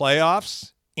one of the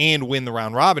playoffs and win the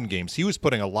round robin games. He was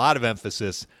putting a lot of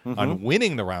emphasis on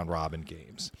winning the round robin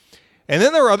games. And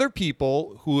then there are other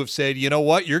people who have said, you know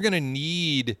what? You're going to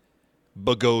need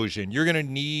Bogosian. You're going to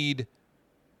need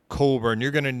Coburn.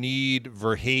 You're going to need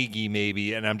Verhaeghe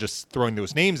maybe. And I'm just throwing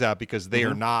those names out because they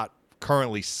are not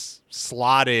currently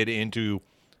slotted into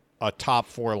a top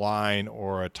 4 line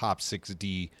or a top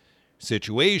 6D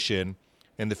situation.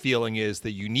 And the feeling is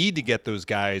that you need to get those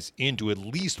guys into at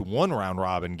least one round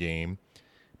robin game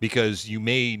because you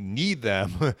may need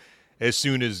them as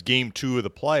soon as game 2 of the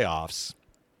playoffs.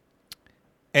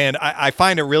 And I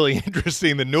find it really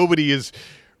interesting that nobody is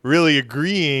really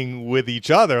agreeing with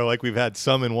each other. Like we've had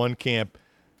some in one camp,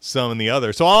 some in the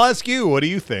other. So I'll ask you, what do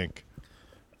you think?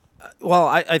 Well,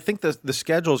 I think the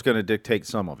schedule is going to dictate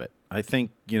some of it. I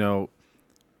think,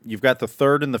 you've got the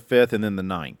 3rd and the 5th and then the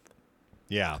 9th.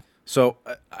 Yeah. So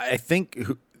I think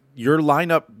your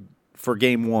lineup for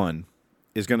game 1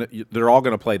 is they're all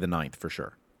going to play the 9th for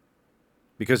sure.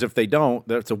 Because if they don't,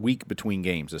 that's a week between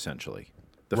games essentially.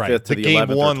 The 5th to the game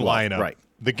 11th one or 12th. lineup. Right.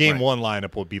 The game 1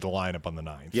 lineup will be the lineup on the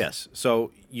 9th. Yes.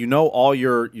 So all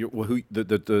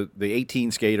the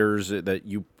 18 skaters that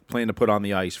you plan to put on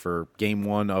the ice for game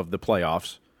 1 of the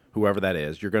playoffs, whoever that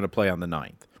is, you're going to play on the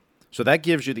 9th. So that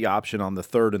gives you the option on the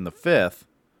 3rd and the 5th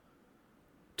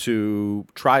to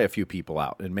try a few people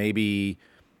out. And maybe,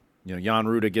 Jan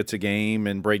Rutta gets a game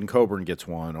and Braden Coburn gets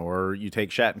one, or you take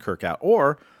Shattenkirk out.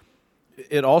 Or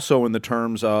it also, in the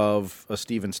terms of a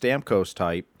Steven Stamkos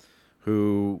type,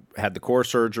 who had the core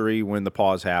surgery when the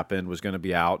pause happened, was going to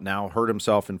be out, now hurt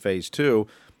himself in phase 2.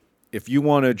 If you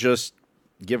want to just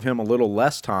give him a little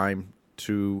less time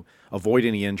to avoid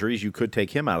any injuries, you could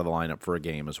take him out of the lineup for a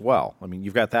game as well. I mean,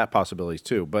 you've got that possibilities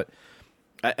too. But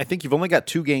I think you've only got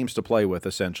 2 games to play with,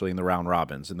 essentially, in the round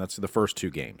robins, and that's the first 2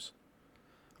 games.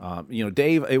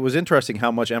 Dave, it was interesting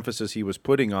how much emphasis he was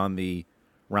putting on the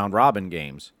round robin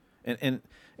games. And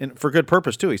for good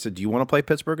purpose, too. He said, do you want to play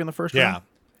Pittsburgh in the first round? Yeah.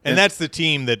 And that's the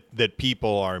team that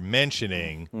people are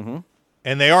mentioning,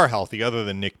 and they are healthy, other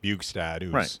than Nick Bjugstad,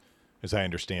 who's, right, as I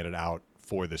understand it, out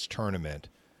for this tournament.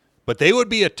 But they would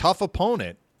be a tough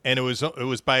opponent, and it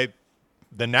was by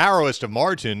the narrowest of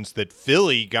margins that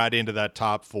Philly got into that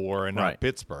top 4 and not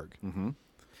Pittsburgh. Mm-hmm.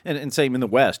 And same in the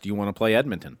West. You want to play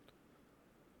Edmonton,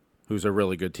 who's a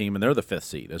really good team, and they're the 5th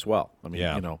seed as well. I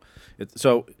mean,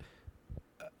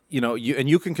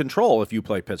 you can control if you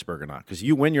play Pittsburgh or not, because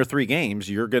you win your 3 games,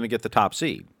 you're going to get the top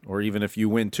seed. Or even if you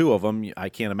win 2 of them, I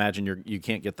can't imagine you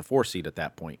can't get the 4 seed at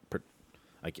that point.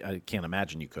 I can't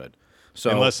imagine you could. So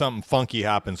unless something funky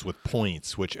happens with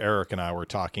points, which Eric and I were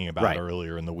talking about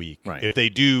earlier in the week. Right. If they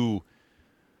do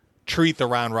treat the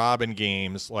round robin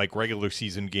games like regular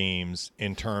season games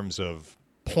in terms of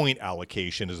point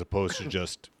allocation as opposed to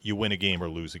just you win a game or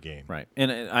lose a game. Right.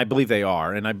 And I believe they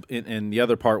are. And the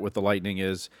other part with the Lightning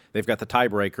is they've got the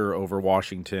tiebreaker over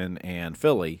Washington and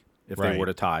Philly if they were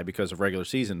to tie because of regular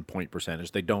season point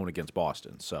percentage. They don't against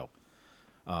Boston. So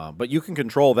but you can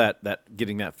control that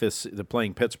getting that 5th, the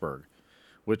playing Pittsburgh,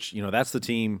 which, that's the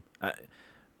team.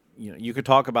 You could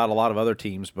talk about a lot of other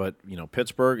teams, but,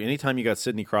 Pittsburgh, anytime you got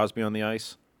Sidney Crosby on the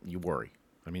ice, you worry.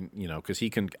 I mean, because he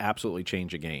can absolutely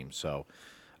change a game. So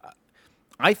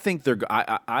I think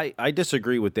I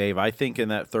disagree with Dave. I think in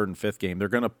that 3rd and 5th game, they're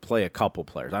going to play a couple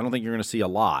players. I don't think you're going to see a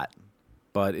lot,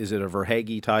 but is it a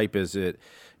Verhaeghe type? Is it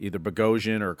either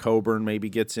Bogosian or Coburn maybe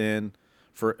gets in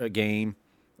for a game?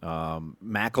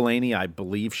 McElhinney, I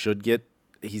believe,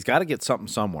 he's got to get something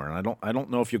somewhere. And I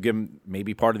don't know if you'll give him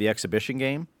maybe part of the exhibition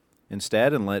game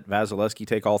instead and let Vasilevsky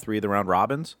take all 3 of the round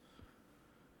robins.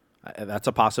 That's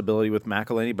a possibility with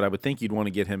McElhinney, but I would think you'd want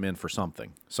to get him in for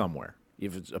something somewhere,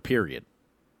 if it's a period.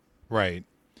 Right.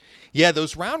 Yeah,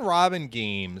 those round robin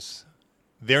games,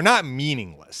 they're not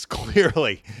meaningless,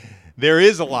 clearly. There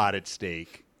is a lot at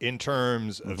stake in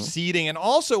terms of seeding and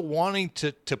also wanting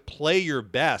to play your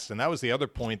best. And that was the other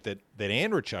point that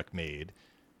Andreychuk made.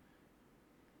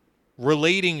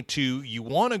 relating to you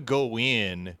want to go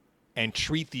in and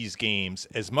treat these games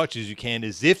as much as you can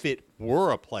as if it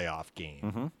were a playoff game.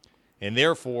 Mm-hmm. And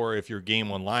therefore, if your game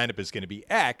one lineup is going to be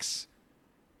X,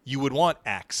 you would want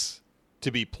X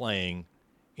to be playing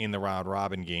in the round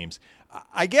robin games.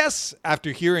 I guess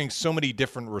after hearing so many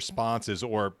different responses,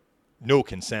 or no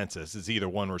consensus, it's either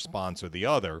one response or the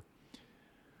other,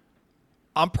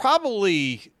 I'm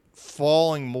probably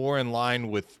falling more in line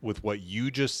with what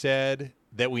you just said,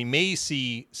 that we may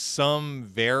see some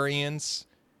variance,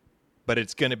 but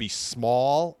it's going to be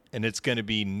small, and it's going to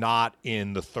be not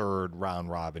in the third round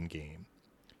robin game.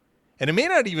 And it may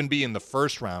not even be in the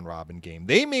first round robin game.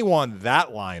 They may want that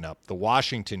lineup, the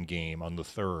Washington game on the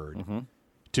third,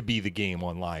 to be the game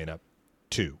one lineup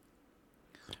too.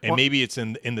 And maybe it's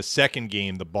in the second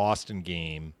game, the Boston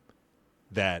game,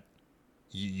 that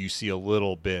you see a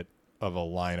little bit of a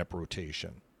lineup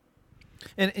rotation.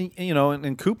 And you know,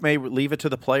 and Coop may leave it to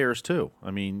the players too. I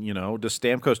mean, you know, does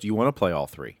Stamkos, do you want to play all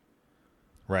three?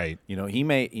 Right. You know, he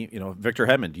may, you know, Victor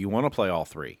Hedman, do you want to play all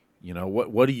three? You know,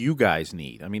 what do you guys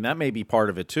need? I mean, that may be part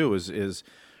of it too, is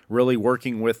really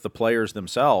working with the players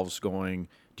themselves, going,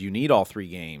 do you need all three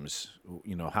games?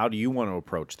 You know, how do you want to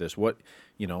approach this? What,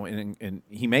 you know, and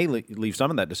he may leave some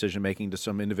of that decision making to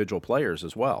some individual players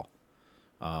as well.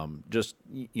 Just,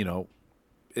 you know,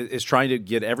 is trying to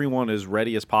get everyone as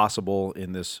ready as possible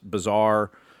in this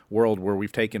bizarre world where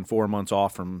we've taken 4 months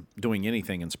off from doing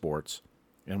anything in sports.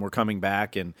 And we're coming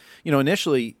back, and you know,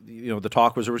 initially, you know, the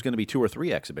talk was there was going to be 2 or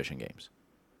 3 exhibition games,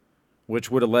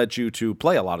 which would have led you to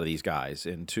play a lot of these guys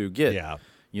and to get,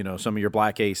 you know, some of your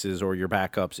black aces or your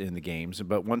backups in the games.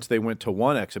 But once they went to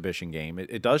 1 exhibition game,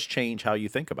 it does change how you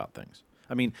think about things.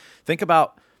 I mean, think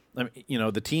about, you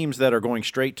know, the teams that are going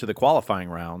straight to the qualifying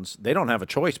rounds. They don't have a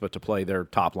choice but to play their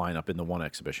top lineup in the 1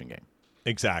 exhibition game.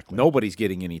 Exactly. Nobody's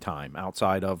getting any time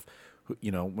outside of,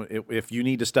 you know, if you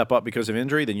need to step up because of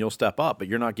injury, then you'll step up, but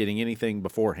you're not getting anything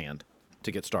beforehand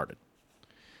to get started.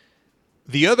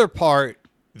 The other part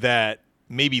that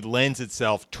maybe lends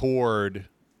itself toward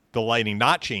the Lightning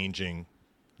not changing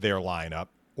their lineup,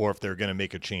 or if they're going to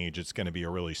make a change, it's going to be a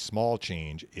really small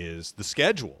change, is the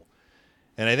schedule.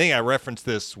 And I think I referenced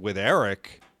this with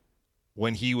Eric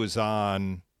when he was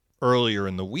on earlier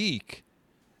in the week,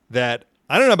 that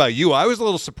I don't know about you, I was a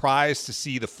little surprised to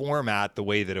see the format the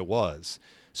way that it was,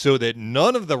 so that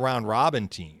none of the round robin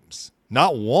teams,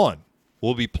 not one,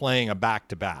 will be playing a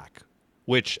back-to-back,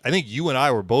 which I think you and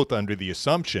I were both under the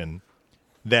assumption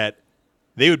that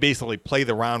they would basically play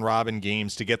the round robin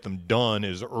games to get them done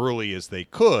as early as they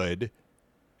could,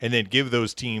 and then give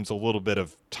those teams a little bit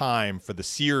of time for the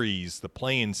series, the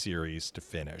play-in series, to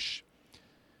finish.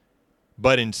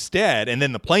 But instead, and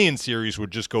then the play-in series would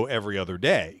just go every other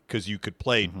day, because you could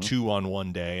play 2 on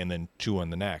one day and then 2 on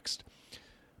the next.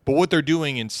 But what they're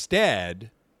doing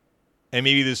instead, and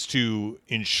maybe this to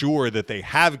ensure that they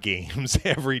have games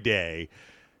every day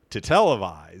to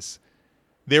televise,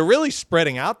 they're really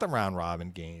spreading out the round-robin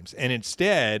games. And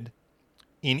instead,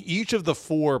 in each of the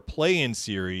 4 play-in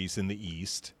series in the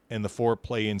East and the 4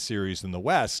 play-in series in the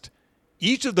West,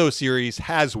 each of those series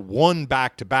has 1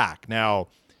 back-to-back. Now,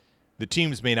 the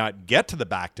teams may not get to the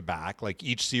back-to-back. Like,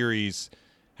 each series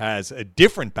has a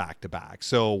different back-to-back.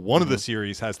 So one of the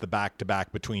series has the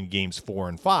back-to-back between games 4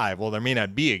 and 5. Well, there may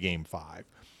not be a game 5.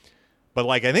 But,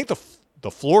 like, I think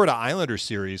the Florida Islanders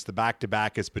series, the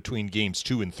back-to-back is between games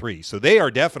 2 and 3. So they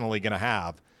are definitely going to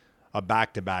have a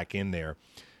back-to-back in there.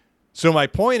 So my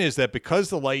point is that because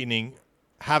the Lightning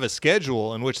have a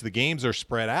schedule in which the games are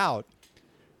spread out,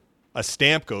 a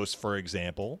Stamkos, for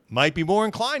example, might be more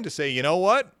inclined to say, you know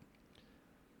what?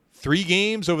 3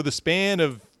 games over the span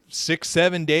of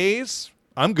 6-7 days,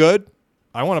 I'm good.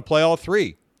 I want to play all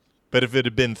 3. But if it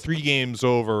had been 3 games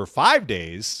over 5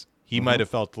 days, he might have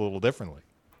felt a little differently.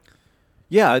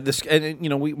 Yeah, and you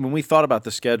know, when we thought about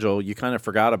the schedule, you kind of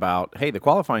forgot about, hey, the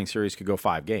qualifying series could go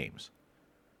 5 games.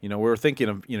 You know, we were thinking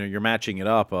of, you know, you're matching it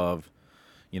up of,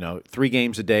 you know, 3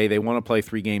 games a day. They want to play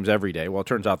 3 games every day. Well, it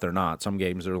turns out they're not. Some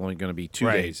games are only going to be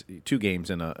 2 games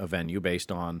in a venue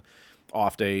based on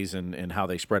off days and how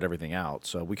they spread everything out.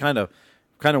 So we kind of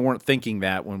weren't thinking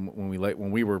that when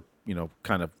we were, you know,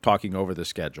 kind of talking over the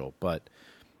schedule. But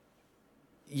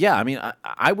yeah, I mean,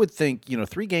 I would think, you know,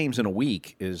 3 games in a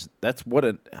week that's what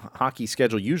a hockey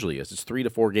schedule usually is. It's 3 to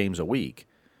 4 games a week.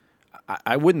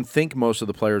 I wouldn't think most of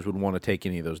the players would want to take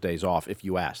any of those days off if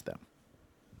you asked them.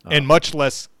 And much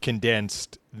less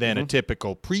condensed than a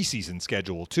typical preseason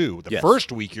schedule, too. The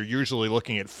first week, you're usually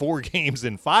looking at 4 games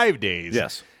in 5 days.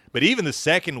 Yes. But even the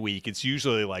second week, it's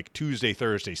usually like Tuesday,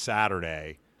 Thursday,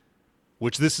 Saturday,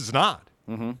 which this is not.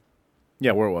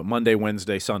 Yeah, we're what, Monday,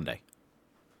 Wednesday, Sunday.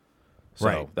 So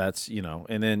right. that's,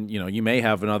 and then, you may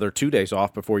have another 2 days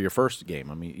off before your first game.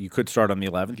 I mean, you could start on the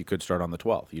 11th. You could start on the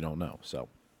 12th. You don't know. So.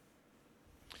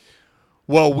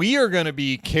 Well, we are going to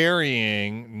be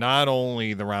carrying not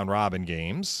only the round robin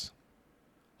games,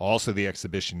 also the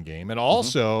exhibition game, and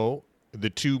also the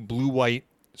 2 blue-white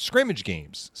scrimmage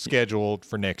games scheduled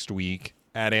for next week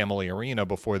at Amalie Arena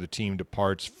before the team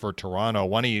departs for Toronto.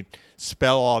 Why don't you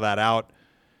spell all that out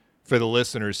for the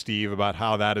listeners, Steve, about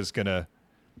how that is going to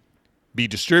be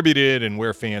distributed and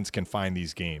where fans can find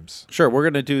these games? Sure. We're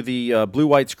going to do the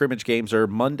blue-white scrimmage games are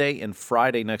Monday and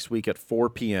Friday next week at 4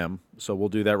 p.m. So we'll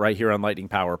do that right here on Lightning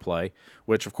Power Play,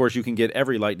 which, of course, you can get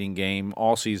every Lightning game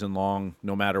all season long,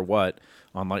 no matter what,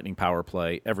 on Lightning Power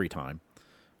Play every time.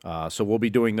 So we'll be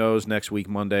doing those next week,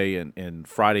 Monday and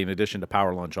Friday, in addition to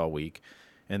Power Lunch all week.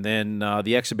 And then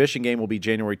the exhibition game will be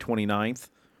January 29th.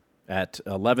 At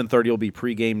 11:30 will be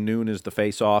pregame, noon is the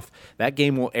face-off. That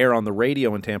game will air on the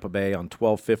radio in Tampa Bay on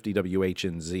 1250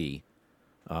 WHNZ.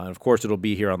 And, of course, it'll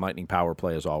be here on Lightning Power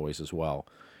Play as always as well.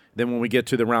 Then when we get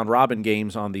to the round-robin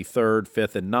games on the 3rd,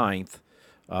 5th, and 9th,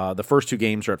 the first 2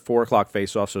 games are at 4 o'clock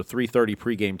face-off, so 3:30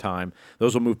 pregame time.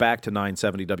 Those will move back to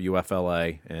 970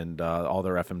 WFLA and all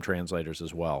their FM translators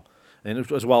as well,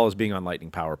 and as well as being on Lightning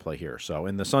Power Play here. So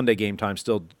in the Sunday game time,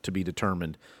 still to be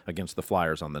determined against the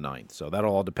Flyers on the 9th. So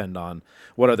that'll all depend on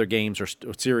what other games or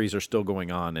series are still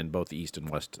going on in both the East and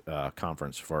West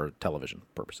Conference for television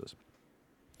purposes.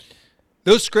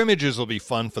 Those scrimmages will be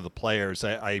fun for the players.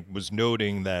 I was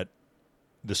noting that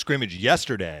the scrimmage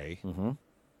yesterday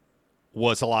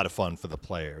was a lot of fun for the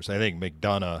players. I think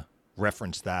McDonough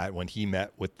referenced that when he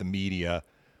met with the media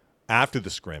after the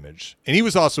scrimmage. And he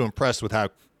was also impressed with how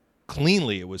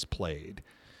cleanly it was played.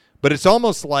 But it's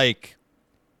almost like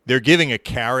they're giving a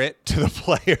carrot to the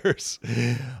players,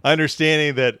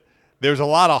 understanding that there's a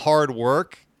lot of hard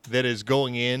work that is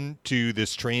going into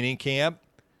this training camp.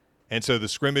 And so the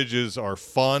scrimmages are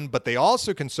fun, but they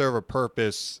also can serve a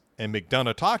purpose, and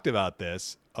McDonough talked about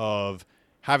this, of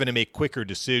having to make quicker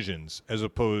decisions as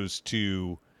opposed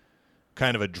to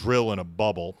kind of a drill in a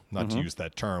bubble, not to use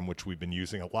that term, which we've been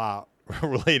using a lot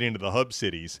relating to the hub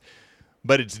cities.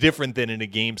 But it's different than in a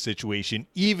game situation,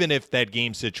 even if that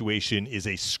game situation is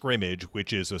a scrimmage,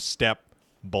 which is a step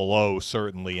below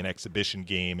certainly an exhibition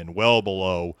game and well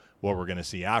below what we're going to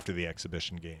see after the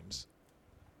exhibition games.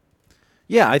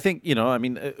 Yeah, I think,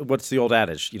 what's the old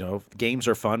adage? Games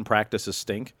are fun, practices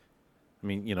stink. I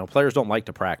mean, players don't like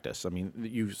to practice. I mean,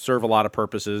 you serve a lot of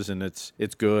purposes and it's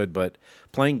good, but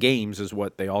playing games is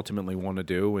what they ultimately want to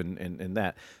do, and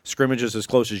that scrimmage is as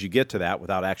close as you get to that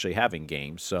without actually having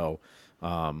games. So,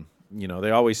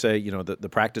 they always say, the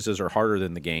practices are harder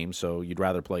than the games, so you'd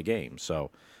rather play games.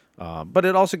 So, but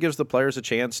it also gives the players a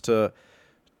chance to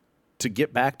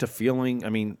get back to feeling. I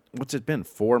mean, what's it been,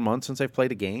 4 months since they've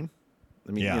played a game?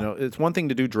 I mean, it's one thing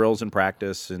to do drills and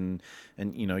practice and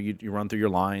you run through your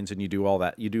lines and you do all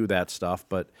that, you do that stuff,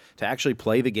 but to actually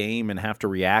play the game and have to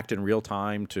react in real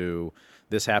time to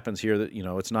this happens here, that,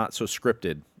 it's not so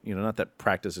scripted, not that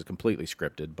practice is completely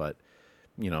scripted, but,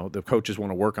 the coaches want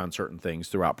to work on certain things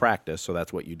throughout practice, so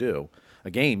that's what you do.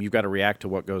 A game, you've got to react to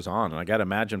what goes on, and I got to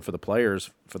imagine for the players,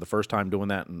 for the first time doing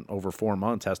that in over 4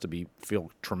 months, has to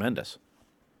feel tremendous.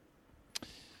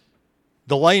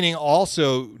 The Lightning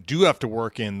also do have to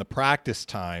work in the practice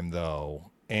time, though,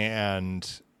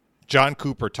 and John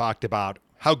Cooper talked about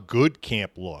how good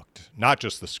camp looked, not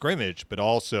just the scrimmage, but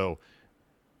also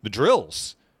the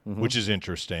drills, which is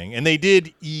interesting. And they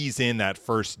did ease in that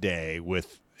first day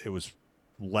it was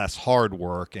less hard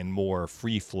work and more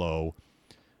free-flow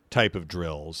type of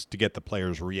drills to get the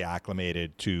players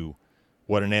reacclimated to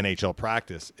what an NHL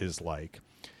practice is like.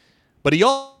 But he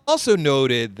also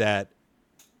noted that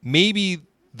maybe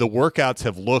the workouts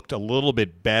have looked a little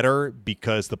bit better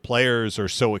because the players are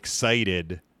so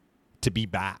excited to be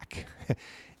back.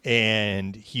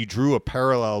 And he drew a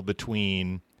parallel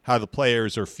between how the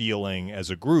players are feeling as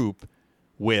a group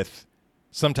with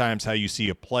sometimes how you see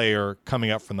a player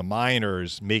coming up from the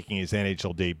minors making his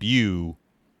NHL debut,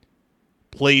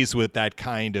 plays with that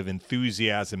kind of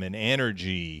enthusiasm and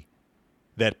energy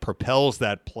that propels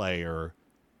that player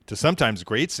to sometimes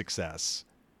great success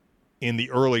in the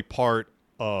early part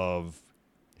of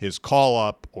his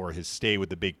call-up or his stay with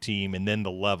the big team, and then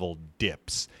the level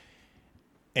dips.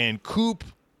 And Coop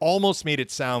almost made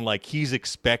it sound like he's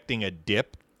expecting a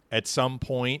dip at some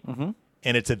point,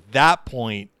 and it's at that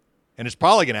point, and it's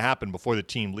probably going to happen before the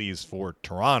team leaves for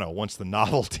Toronto, once the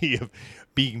novelty of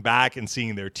being back and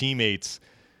seeing their teammates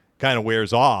kind of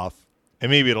wears off,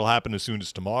 and maybe it'll happen as soon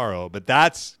as tomorrow, but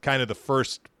that's kind of the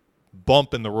first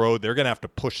bump in the road. They're going to have to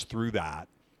push through that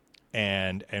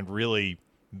and really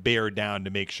bear down to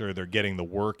make sure they're getting the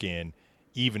work in,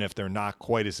 even if they're not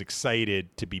quite as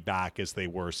excited to be back as they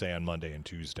were, say, on Monday and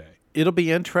Tuesday. It'll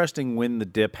be interesting when the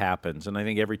dip happens, and I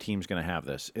think every team's going to have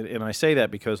this. And I say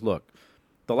that because, look,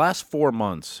 the last 4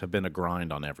 months have been a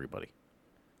grind on everybody.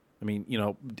 I mean,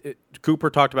 Cooper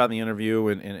talked about in the interview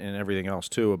and everything else,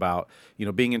 too, about,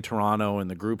 being in Toronto and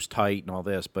the group's tight and all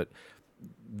this. But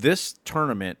this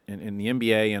tournament in the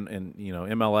NBA and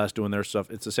MLS doing their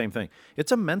stuff, it's the same thing.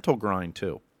 It's a mental grind,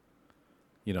 too.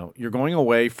 You're going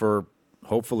away for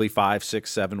hopefully 5,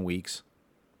 6, 7 weeks.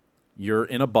 You're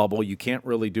in a bubble. You can't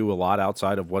really do a lot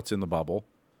outside of what's in the bubble.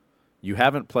 You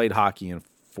haven't played hockey in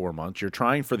 4 months. You're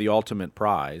trying for the ultimate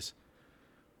prize.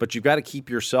 But you've got to keep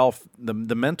yourself, the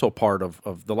mental part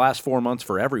of the last 4 months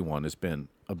for everyone has been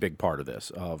a big part of this.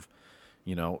 Of,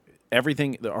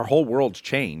 everything, our whole world's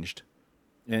changed,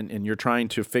 and you're trying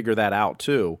to figure that out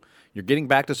too. You're getting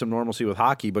back to some normalcy with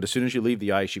hockey, but as soon as you leave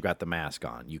the ice, you've got the mask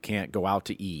on. You can't go out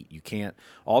to eat. You can't,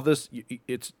 all this,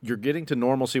 you're getting to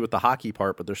normalcy with the hockey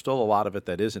part, but there's still a lot of it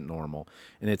that isn't normal.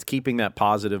 And it's keeping that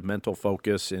positive mental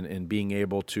focus and being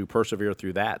able to persevere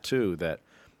through that too, that,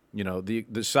 the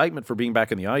excitement for being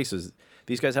back in the ice is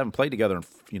these guys haven't played together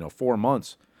in 4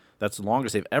 months. That's the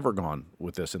longest they've ever gone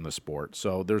with this in the sport.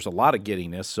 So there's a lot of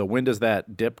giddiness. So when does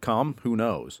that dip come? Who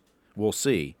knows? We'll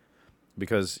see.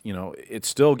 Because, it's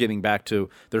still getting back to,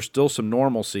 there's still some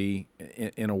normalcy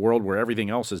in a world where everything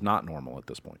else is not normal at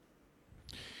this point.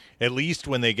 At least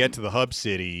when they get to the hub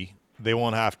city, they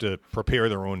won't have to prepare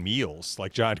their own meals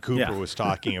like John Cooper was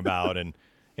talking about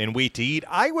and wait to eat.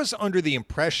 I was under the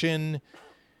impression,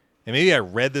 and maybe I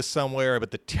read this somewhere,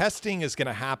 but the testing is going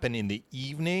to happen in the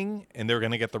evening, and they're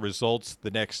going to get the results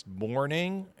the next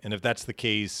morning. And if that's the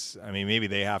case, I mean, maybe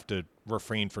they have to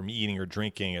refrain from eating or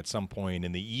drinking at some point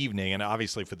in the evening. And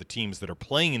obviously for the teams that are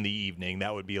playing in the evening,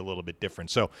 that would be a little bit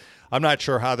different. So I'm not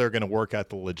sure how they're going to work out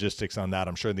the logistics on that.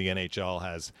 I'm sure the NHL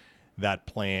has that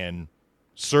plan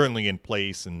certainly in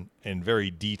place and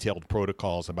very detailed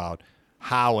protocols about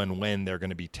how and when they're going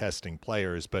to be testing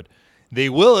players. But they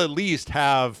will at least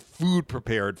have food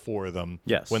prepared for them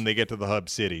when they get to the hub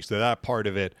city. So that part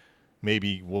of it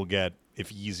maybe we'll get,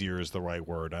 if easier is the right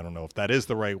word. I don't know if that is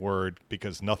the right word,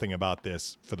 because nothing about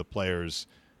this for the players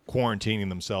quarantining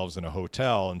themselves in a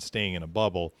hotel and staying in a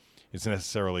bubble is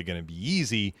necessarily going to be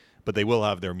easy, but they will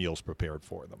have their meals prepared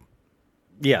for them.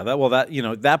 Yeah,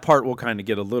 that part will kind of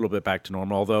get a little bit back to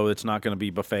normal, although it's not going to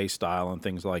be buffet style and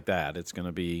things like that. It's going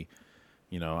to be,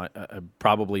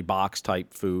 probably box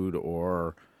type food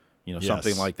or,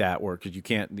 something like that, where because you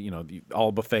can't,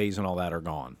 all buffets and all that are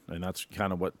gone, and that's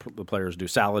kind of what the players do,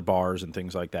 salad bars and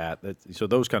things like that. So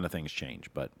those kind of things change,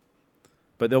 but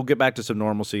they'll get back to some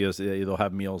normalcy as they'll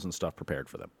have meals and stuff prepared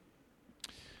for them.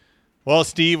 Well,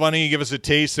 Steve, why don't you give us a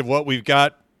taste of what we've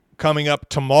got coming up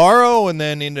tomorrow and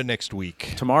then into next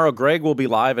week? Tomorrow, Greg will be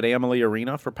live at Amalie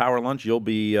Arena for Power Lunch. You'll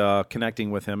be connecting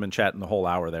with him and chatting the whole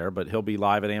hour there, but he'll be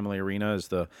live at Amalie Arena as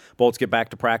the Bolts get back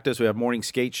to practice. We have morning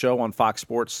skate show on Fox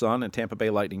Sports Sun and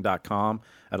TampaBayLightning.com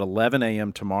at 11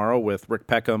 a.m. tomorrow with Rick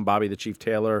Peckham, Bobby the Chief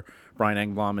Taylor, Brian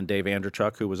Engblom, and Dave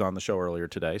Andrechuk, who was on the show earlier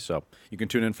today. So you can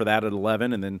tune in for that at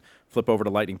 11 and then flip over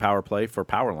to Lightning Power Play for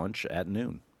Power Lunch at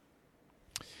noon.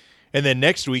 And then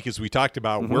next week, as we talked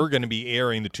about, we're going to be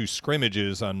airing the two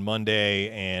scrimmages on Monday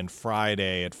and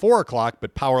Friday at 4 o'clock,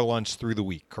 but Power Lunch through the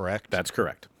week, correct? That's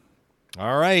correct.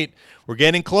 All right. We're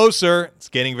getting closer. It's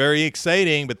getting very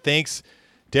exciting, but thanks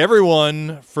to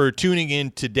everyone for tuning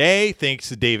in today. Thanks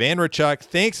to Dave Andrechuk.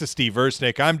 Thanks to Steve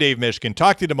Versnick. I'm Dave Mishkin.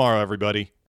 Talk to you tomorrow, everybody.